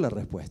que elegir la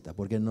respuesta,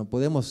 porque no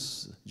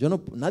podemos,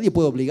 nadie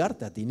puede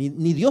obligarte a ti,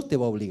 ni Dios te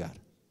va a obligar.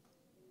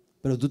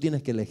 Pero tú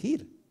tienes que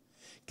elegir.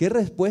 ¿Qué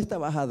respuesta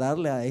vas a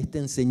darle a esta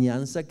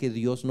enseñanza que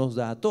Dios nos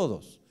da a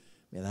todos?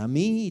 Me da a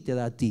mí y te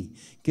da a ti.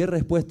 ¿Qué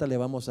respuesta le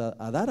vamos a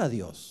dar a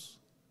Dios?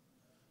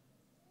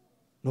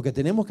 Lo que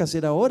tenemos que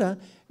hacer ahora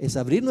es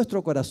abrir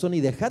nuestro corazón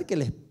y dejar que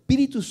el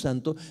Espíritu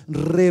Santo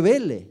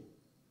revele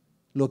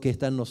lo que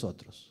está en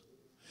nosotros.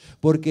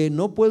 Porque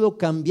no puedo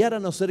cambiar a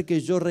no ser que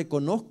yo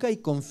reconozca y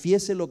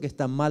confiese lo que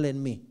está mal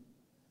en mí.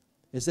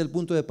 Ese es el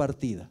punto de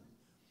partida.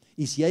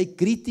 Y si hay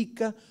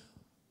crítica,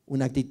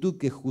 una actitud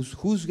que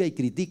juzga y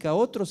critica a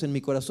otros en mi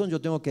corazón,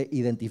 yo tengo que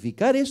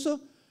identificar eso,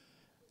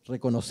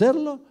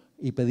 reconocerlo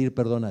y pedir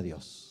perdón a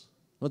Dios.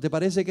 ¿No te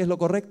parece que es lo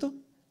correcto?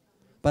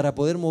 Para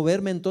poder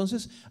moverme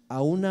entonces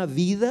a una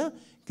vida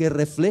que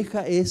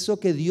refleja eso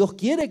que Dios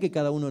quiere que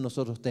cada uno de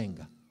nosotros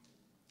tenga.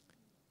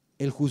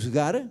 El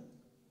juzgar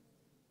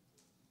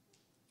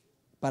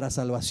para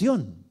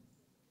salvación.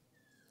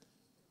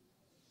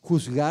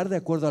 Juzgar de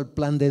acuerdo al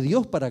plan de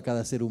Dios para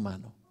cada ser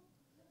humano.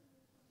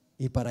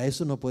 Y para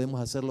eso no podemos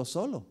hacerlo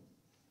solo.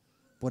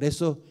 Por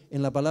eso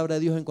en la palabra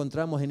de Dios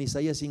encontramos en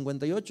Isaías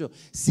 58,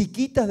 si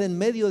quitas de en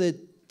medio de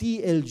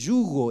ti el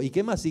yugo, ¿y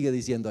qué más sigue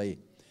diciendo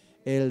ahí?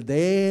 El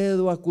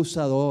dedo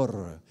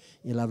acusador,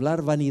 el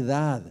hablar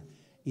vanidad,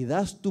 y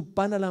das tu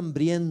pan al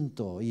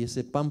hambriento, y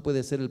ese pan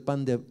puede ser el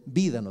pan de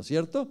vida, ¿no es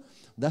cierto?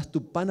 Das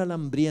tu pan al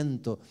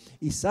hambriento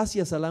y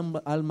sacias al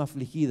alma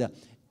afligida.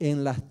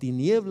 En las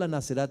tinieblas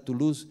nacerá tu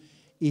luz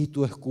y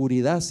tu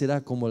oscuridad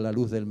será como la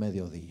luz del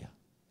mediodía.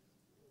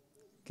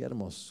 Qué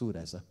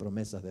hermosura esas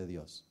promesas de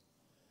Dios.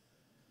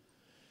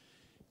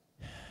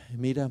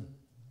 Mira,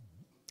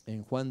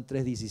 en Juan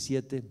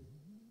 3:17,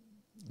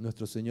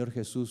 nuestro Señor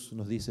Jesús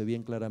nos dice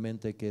bien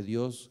claramente que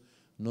Dios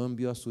no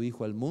envió a su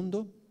Hijo al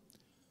mundo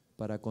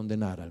para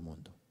condenar al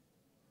mundo,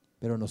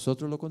 pero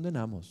nosotros lo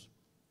condenamos.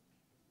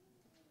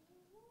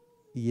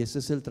 Y ese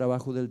es el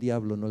trabajo del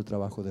diablo, no el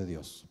trabajo de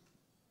Dios.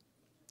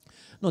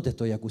 No te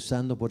estoy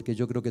acusando porque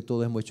yo creo que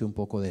todos hemos hecho un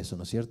poco de eso,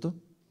 ¿no es cierto?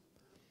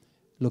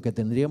 Lo que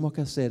tendríamos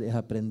que hacer es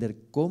aprender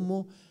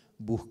cómo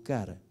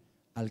buscar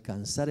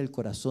alcanzar el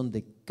corazón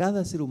de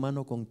cada ser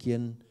humano con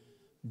quien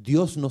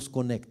Dios nos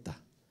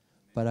conecta,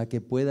 para que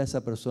pueda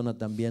esa persona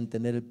también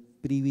tener el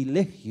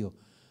privilegio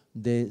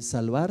de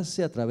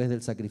salvarse a través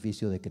del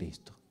sacrificio de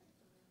Cristo.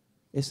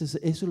 Eso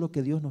es lo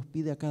que Dios nos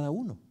pide a cada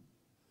uno.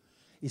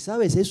 Y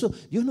sabes, eso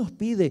Dios nos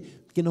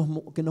pide que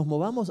nos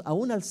movamos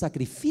aún al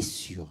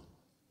sacrificio.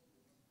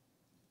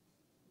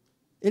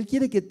 Él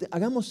quiere que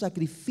hagamos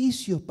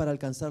sacrificios para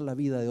alcanzar la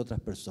vida de otras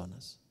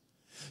personas.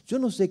 Yo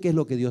no sé qué es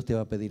lo que Dios te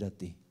va a pedir a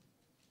ti.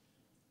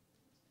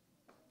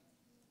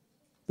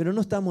 Pero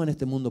no estamos en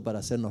este mundo para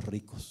hacernos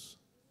ricos.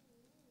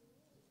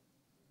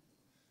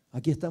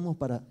 Aquí estamos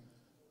para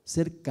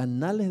ser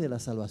canales de la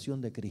salvación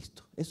de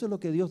Cristo. Eso es lo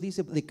que Dios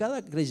dice de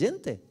cada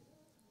creyente,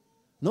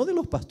 no de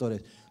los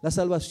pastores. La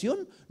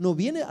salvación no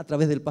viene a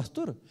través del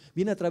pastor,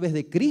 viene a través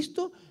de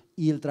Cristo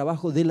y el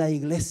trabajo de la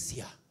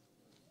iglesia.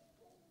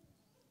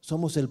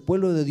 Somos el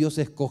pueblo de Dios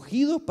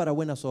escogidos para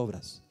buenas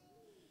obras.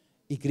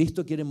 Y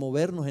Cristo quiere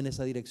movernos en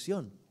esa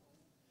dirección.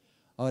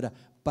 Ahora,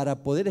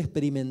 para poder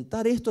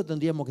experimentar esto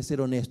tendríamos que ser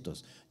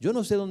honestos. Yo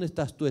no sé dónde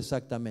estás tú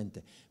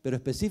exactamente, pero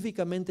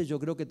específicamente yo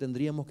creo que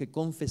tendríamos que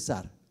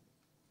confesar.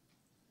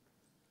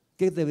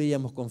 ¿Qué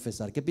deberíamos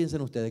confesar? ¿Qué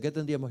piensan ustedes? ¿Qué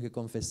tendríamos que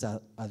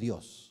confesar a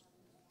Dios?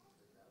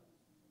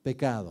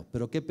 Pecado.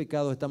 ¿Pero qué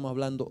pecado estamos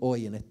hablando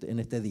hoy en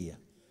este día?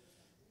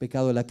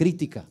 Pecado de la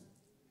crítica.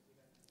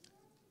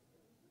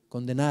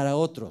 Condenar a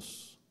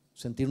otros,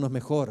 sentirnos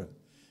mejor.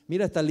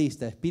 Mira esta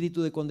lista: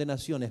 espíritu de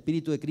condenación,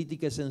 espíritu de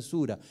crítica y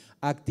censura,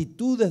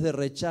 actitudes de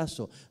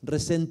rechazo,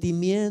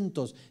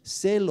 resentimientos,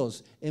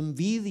 celos,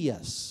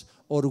 envidias,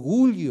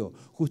 orgullo,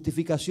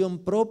 justificación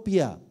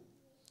propia,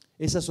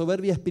 esa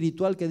soberbia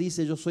espiritual que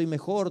dice yo soy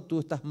mejor, tú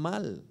estás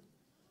mal.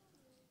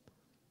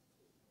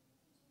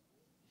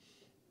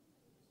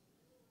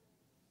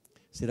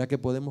 ¿Será que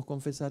podemos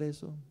confesar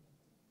eso?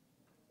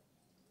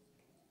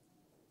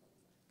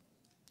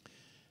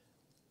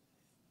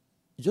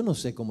 Yo no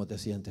sé cómo te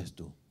sientes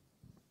tú.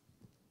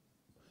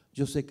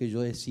 Yo sé que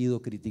yo he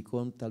sido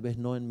criticón, tal vez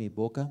no en mi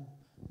boca.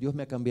 Dios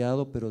me ha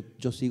cambiado, pero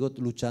yo sigo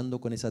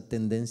luchando con esa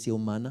tendencia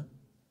humana.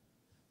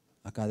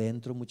 Acá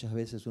adentro muchas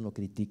veces uno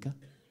critica.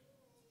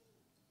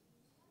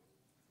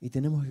 Y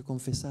tenemos que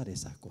confesar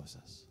esas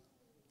cosas.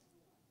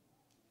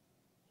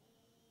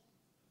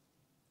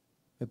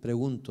 Me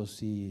pregunto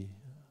si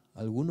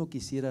alguno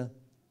quisiera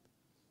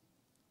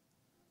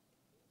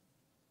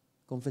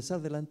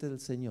confesar delante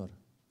del Señor.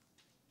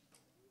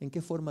 ¿En qué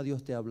forma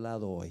Dios te ha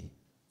hablado hoy?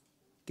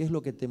 ¿Qué es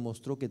lo que te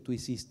mostró que tú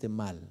hiciste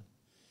mal?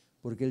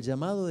 Porque el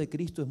llamado de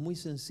Cristo es muy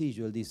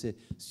sencillo. Él dice,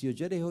 si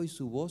oyeres hoy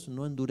su voz,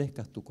 no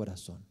endurezcas tu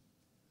corazón.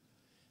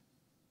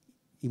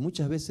 Y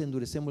muchas veces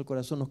endurecemos el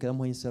corazón, nos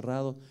quedamos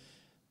encerrados.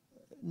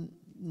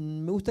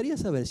 Me gustaría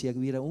saber si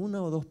hubiera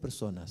una o dos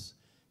personas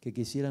que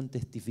quisieran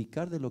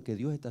testificar de lo que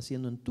Dios está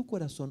haciendo en tu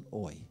corazón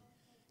hoy.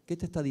 ¿Qué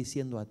te está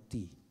diciendo a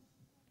ti?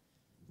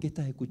 ¿Qué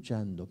estás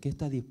escuchando? ¿Qué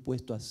estás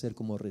dispuesto a hacer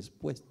como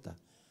respuesta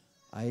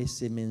a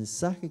ese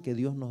mensaje que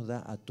Dios nos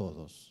da a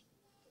todos?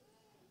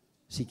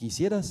 Si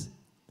quisieras,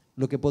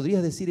 lo que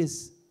podrías decir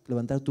es,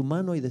 levantar tu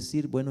mano y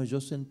decir, bueno, yo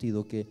he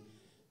sentido que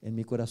en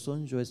mi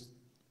corazón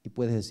y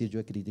puedes decir, yo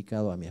he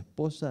criticado a mi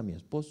esposa, a mi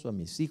esposo, a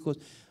mis hijos,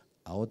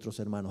 a otros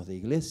hermanos de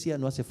iglesia.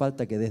 No hace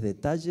falta que des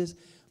detalles,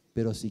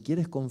 pero si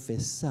quieres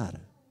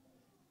confesar,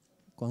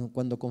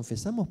 cuando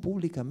confesamos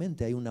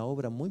públicamente hay una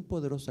obra muy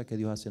poderosa que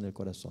Dios hace en el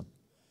corazón.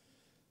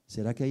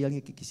 ¿Será que hay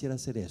alguien que quisiera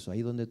hacer eso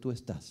ahí donde tú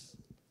estás?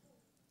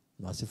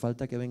 No hace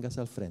falta que vengas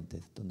al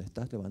frente. Donde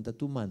estás, levanta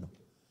tu mano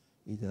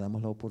y te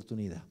damos la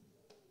oportunidad.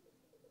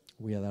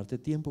 Voy a darte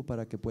tiempo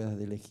para que puedas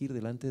elegir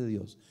delante de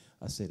Dios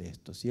hacer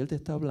esto. Si Él te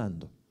está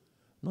hablando,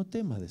 no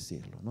temas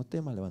decirlo, no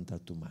temas levantar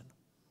tu mano.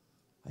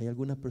 Hay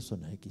algunas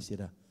personas que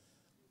quisiera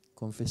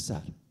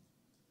confesar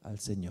al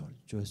Señor,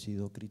 yo he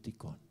sido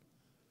criticón.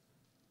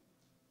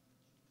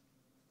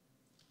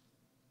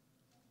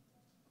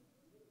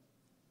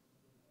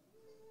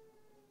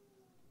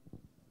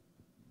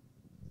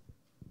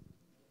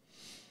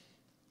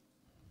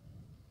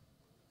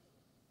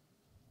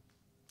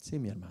 Sí,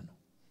 mi hermano.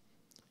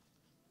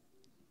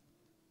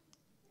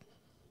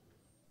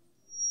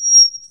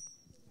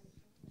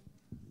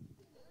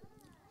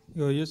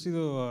 Yo he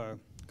sido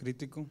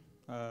crítico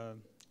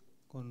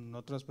con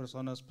otras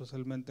personas,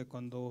 especialmente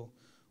cuando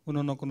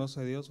uno no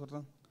conoce a Dios,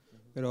 ¿verdad?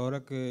 Pero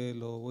ahora que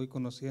lo voy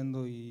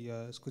conociendo y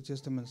escuché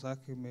este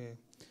mensaje, me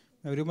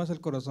abrió más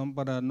el corazón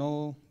para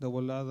no de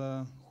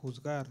volada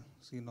juzgar,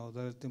 sino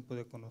dar el tiempo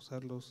de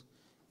conocerlos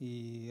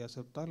y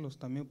aceptarlos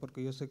también,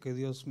 porque yo sé que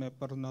Dios me ha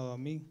perdonado a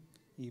mí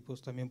y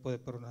pues también puede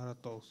perdonar a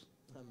todos.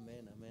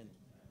 Amén, amén.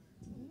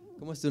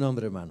 ¿Cómo es tu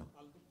nombre, hermano?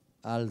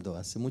 Aldo.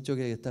 ¿Hace mucho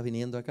que estás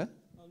viniendo acá?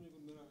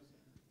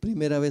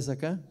 ¿Primera vez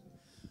acá?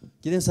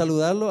 ¿Quieren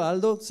saludarlo,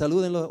 Aldo?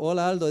 Salúdenlo.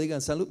 Hola, Aldo,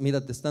 digan salud.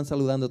 Mira, te están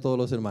saludando todos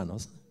los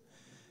hermanos.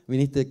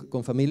 ¿Viniste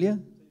con familia?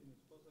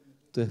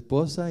 ¿Tu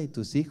esposa y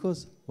tus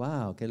hijos?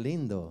 ¡Wow! ¡Qué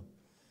lindo!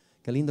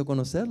 ¡Qué lindo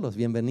conocerlos!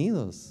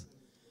 Bienvenidos.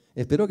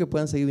 Espero que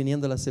puedan seguir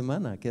viniendo la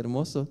semana. ¡Qué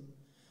hermoso!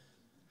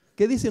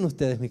 ¿Qué dicen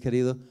ustedes, mis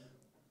queridos?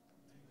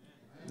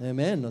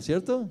 Amén, ¿no es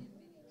cierto?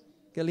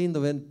 Qué lindo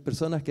ver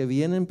personas que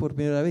vienen por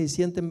primera vez y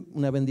sienten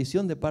una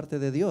bendición de parte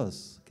de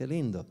Dios. Qué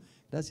lindo.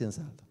 Gracias,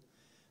 Aldo.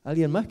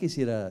 ¿Alguien más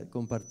quisiera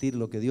compartir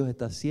lo que Dios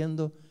está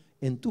haciendo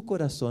en tu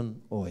corazón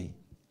hoy?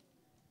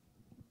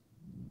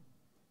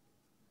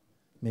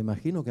 Me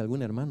imagino que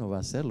algún hermano va a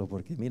hacerlo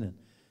porque miren,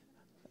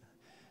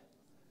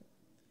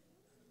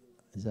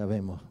 ya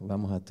vemos,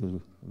 vamos a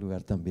tu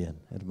lugar también.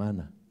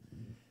 Hermana,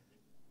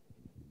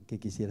 ¿qué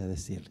quisieras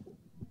decirle?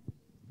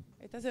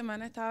 Esta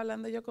semana estaba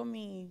hablando yo con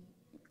mi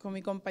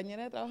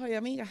compañera de trabajo y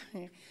amiga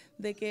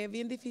de que es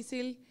bien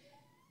difícil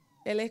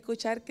el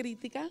escuchar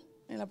crítica.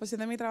 En la posición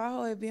de mi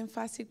trabajo es bien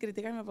fácil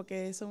criticarme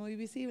porque soy muy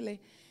visible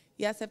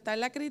y aceptar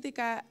la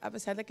crítica a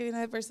pesar de que viene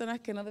de personas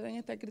que no deben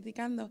estar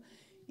criticando.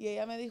 Y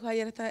ella me dijo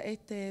ayer,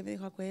 me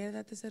dijo,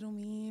 acuérdate ser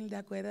humilde,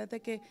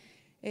 acuérdate que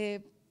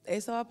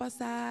eso va a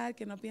pasar,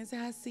 que no pienses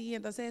así.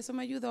 Entonces eso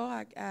me ayudó,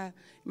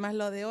 más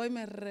lo de hoy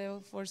me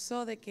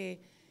reforzó de que,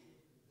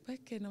 pues,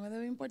 que no me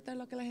debe importar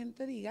lo que la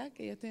gente diga,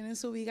 que ellos tienen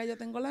su viga, yo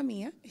tengo la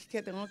mía, y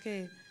que tengo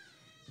que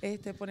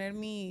poner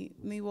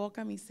mi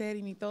boca, mi ser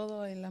y mi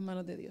todo en las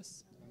manos de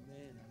Dios.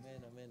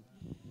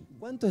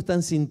 ¿Cuántos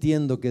están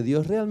sintiendo que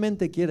Dios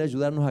realmente quiere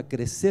ayudarnos a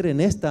crecer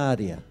en esta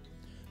área?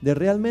 De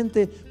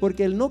realmente,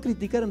 porque el no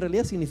criticar en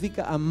realidad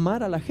significa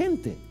amar a la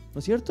gente, ¿no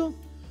es cierto?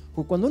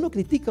 Porque cuando uno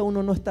critica,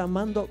 uno no está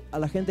amando a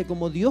la gente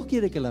como Dios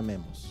quiere que la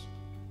amemos.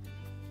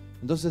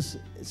 Entonces,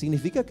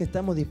 significa que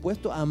estamos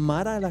dispuestos a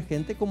amar a la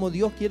gente como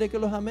Dios quiere que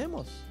los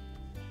amemos.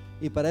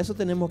 Y para eso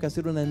tenemos que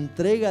hacer una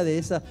entrega de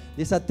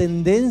esa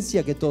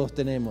tendencia que todos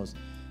tenemos,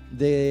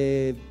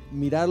 de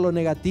mirar lo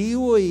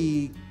negativo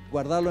y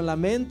guardarlo en la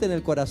mente, en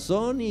el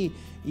corazón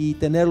y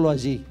tenerlo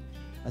allí.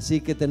 Así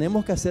que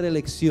tenemos que hacer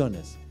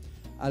elecciones.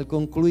 Al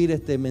concluir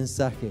este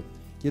mensaje,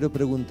 quiero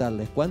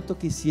preguntarles, ¿cuántos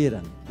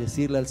quisieran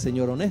decirle al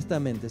Señor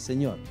honestamente,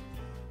 Señor,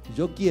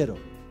 yo quiero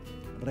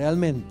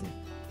realmente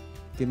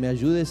que me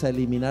ayudes a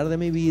eliminar de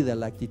mi vida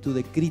la actitud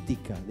de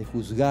crítica, de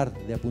juzgar,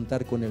 de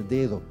apuntar con el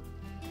dedo,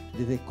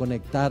 de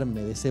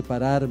desconectarme, de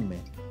separarme,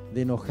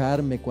 de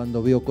enojarme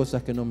cuando veo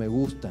cosas que no me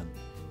gustan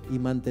y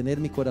mantener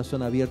mi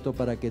corazón abierto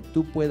para que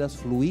tú puedas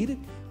fluir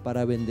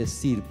para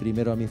bendecir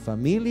primero a mi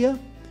familia,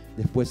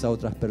 después a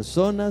otras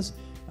personas,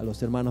 a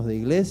los hermanos de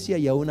iglesia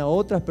y aún a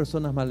otras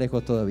personas más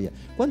lejos todavía?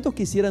 ¿Cuántos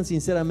quisieran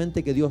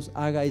sinceramente que Dios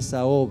haga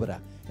esa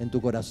obra en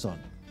tu corazón?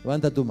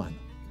 Levanta tu mano.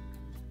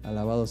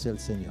 Alabado sea el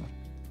Señor.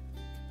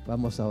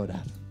 Vamos a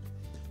orar.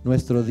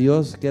 Nuestro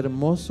Dios, qué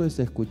hermoso es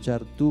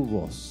escuchar tu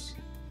voz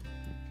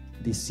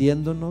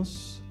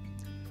diciéndonos,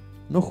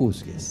 no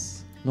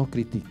juzgues, no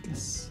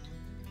critiques.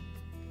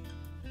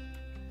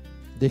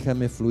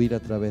 Déjame fluir a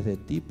través de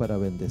ti para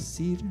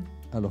bendecir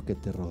a los que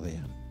te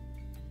rodean.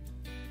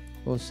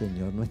 Oh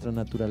Señor, nuestra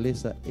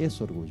naturaleza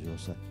es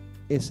orgullosa,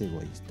 es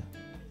egoísta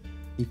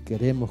y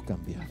queremos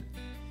cambiar.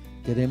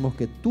 Queremos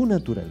que tu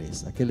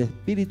naturaleza, que el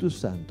Espíritu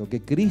Santo,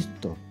 que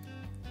Cristo,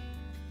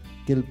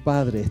 que el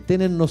Padre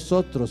estén en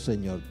nosotros,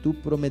 Señor. Tú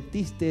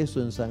prometiste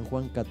eso en San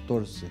Juan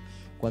 14,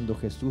 cuando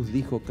Jesús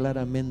dijo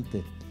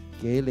claramente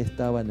que Él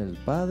estaba en el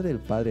Padre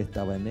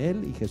estaba en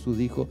Él, y Jesús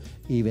dijo,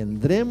 y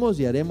vendremos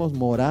y haremos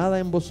morada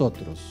en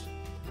vosotros.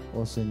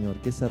 Oh Señor,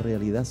 que esa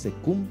realidad se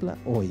cumpla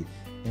hoy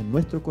en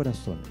nuestro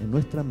corazón, en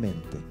nuestra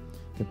mente,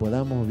 que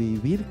podamos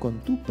vivir con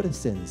tu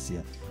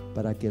presencia,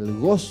 para que el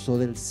gozo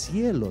del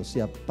cielo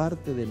sea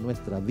parte de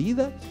nuestra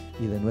vida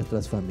y de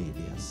nuestras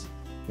familias.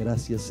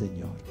 Gracias,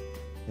 Señor,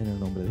 en el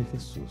nombre de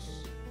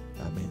Jesús.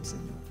 Amén,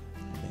 Señor.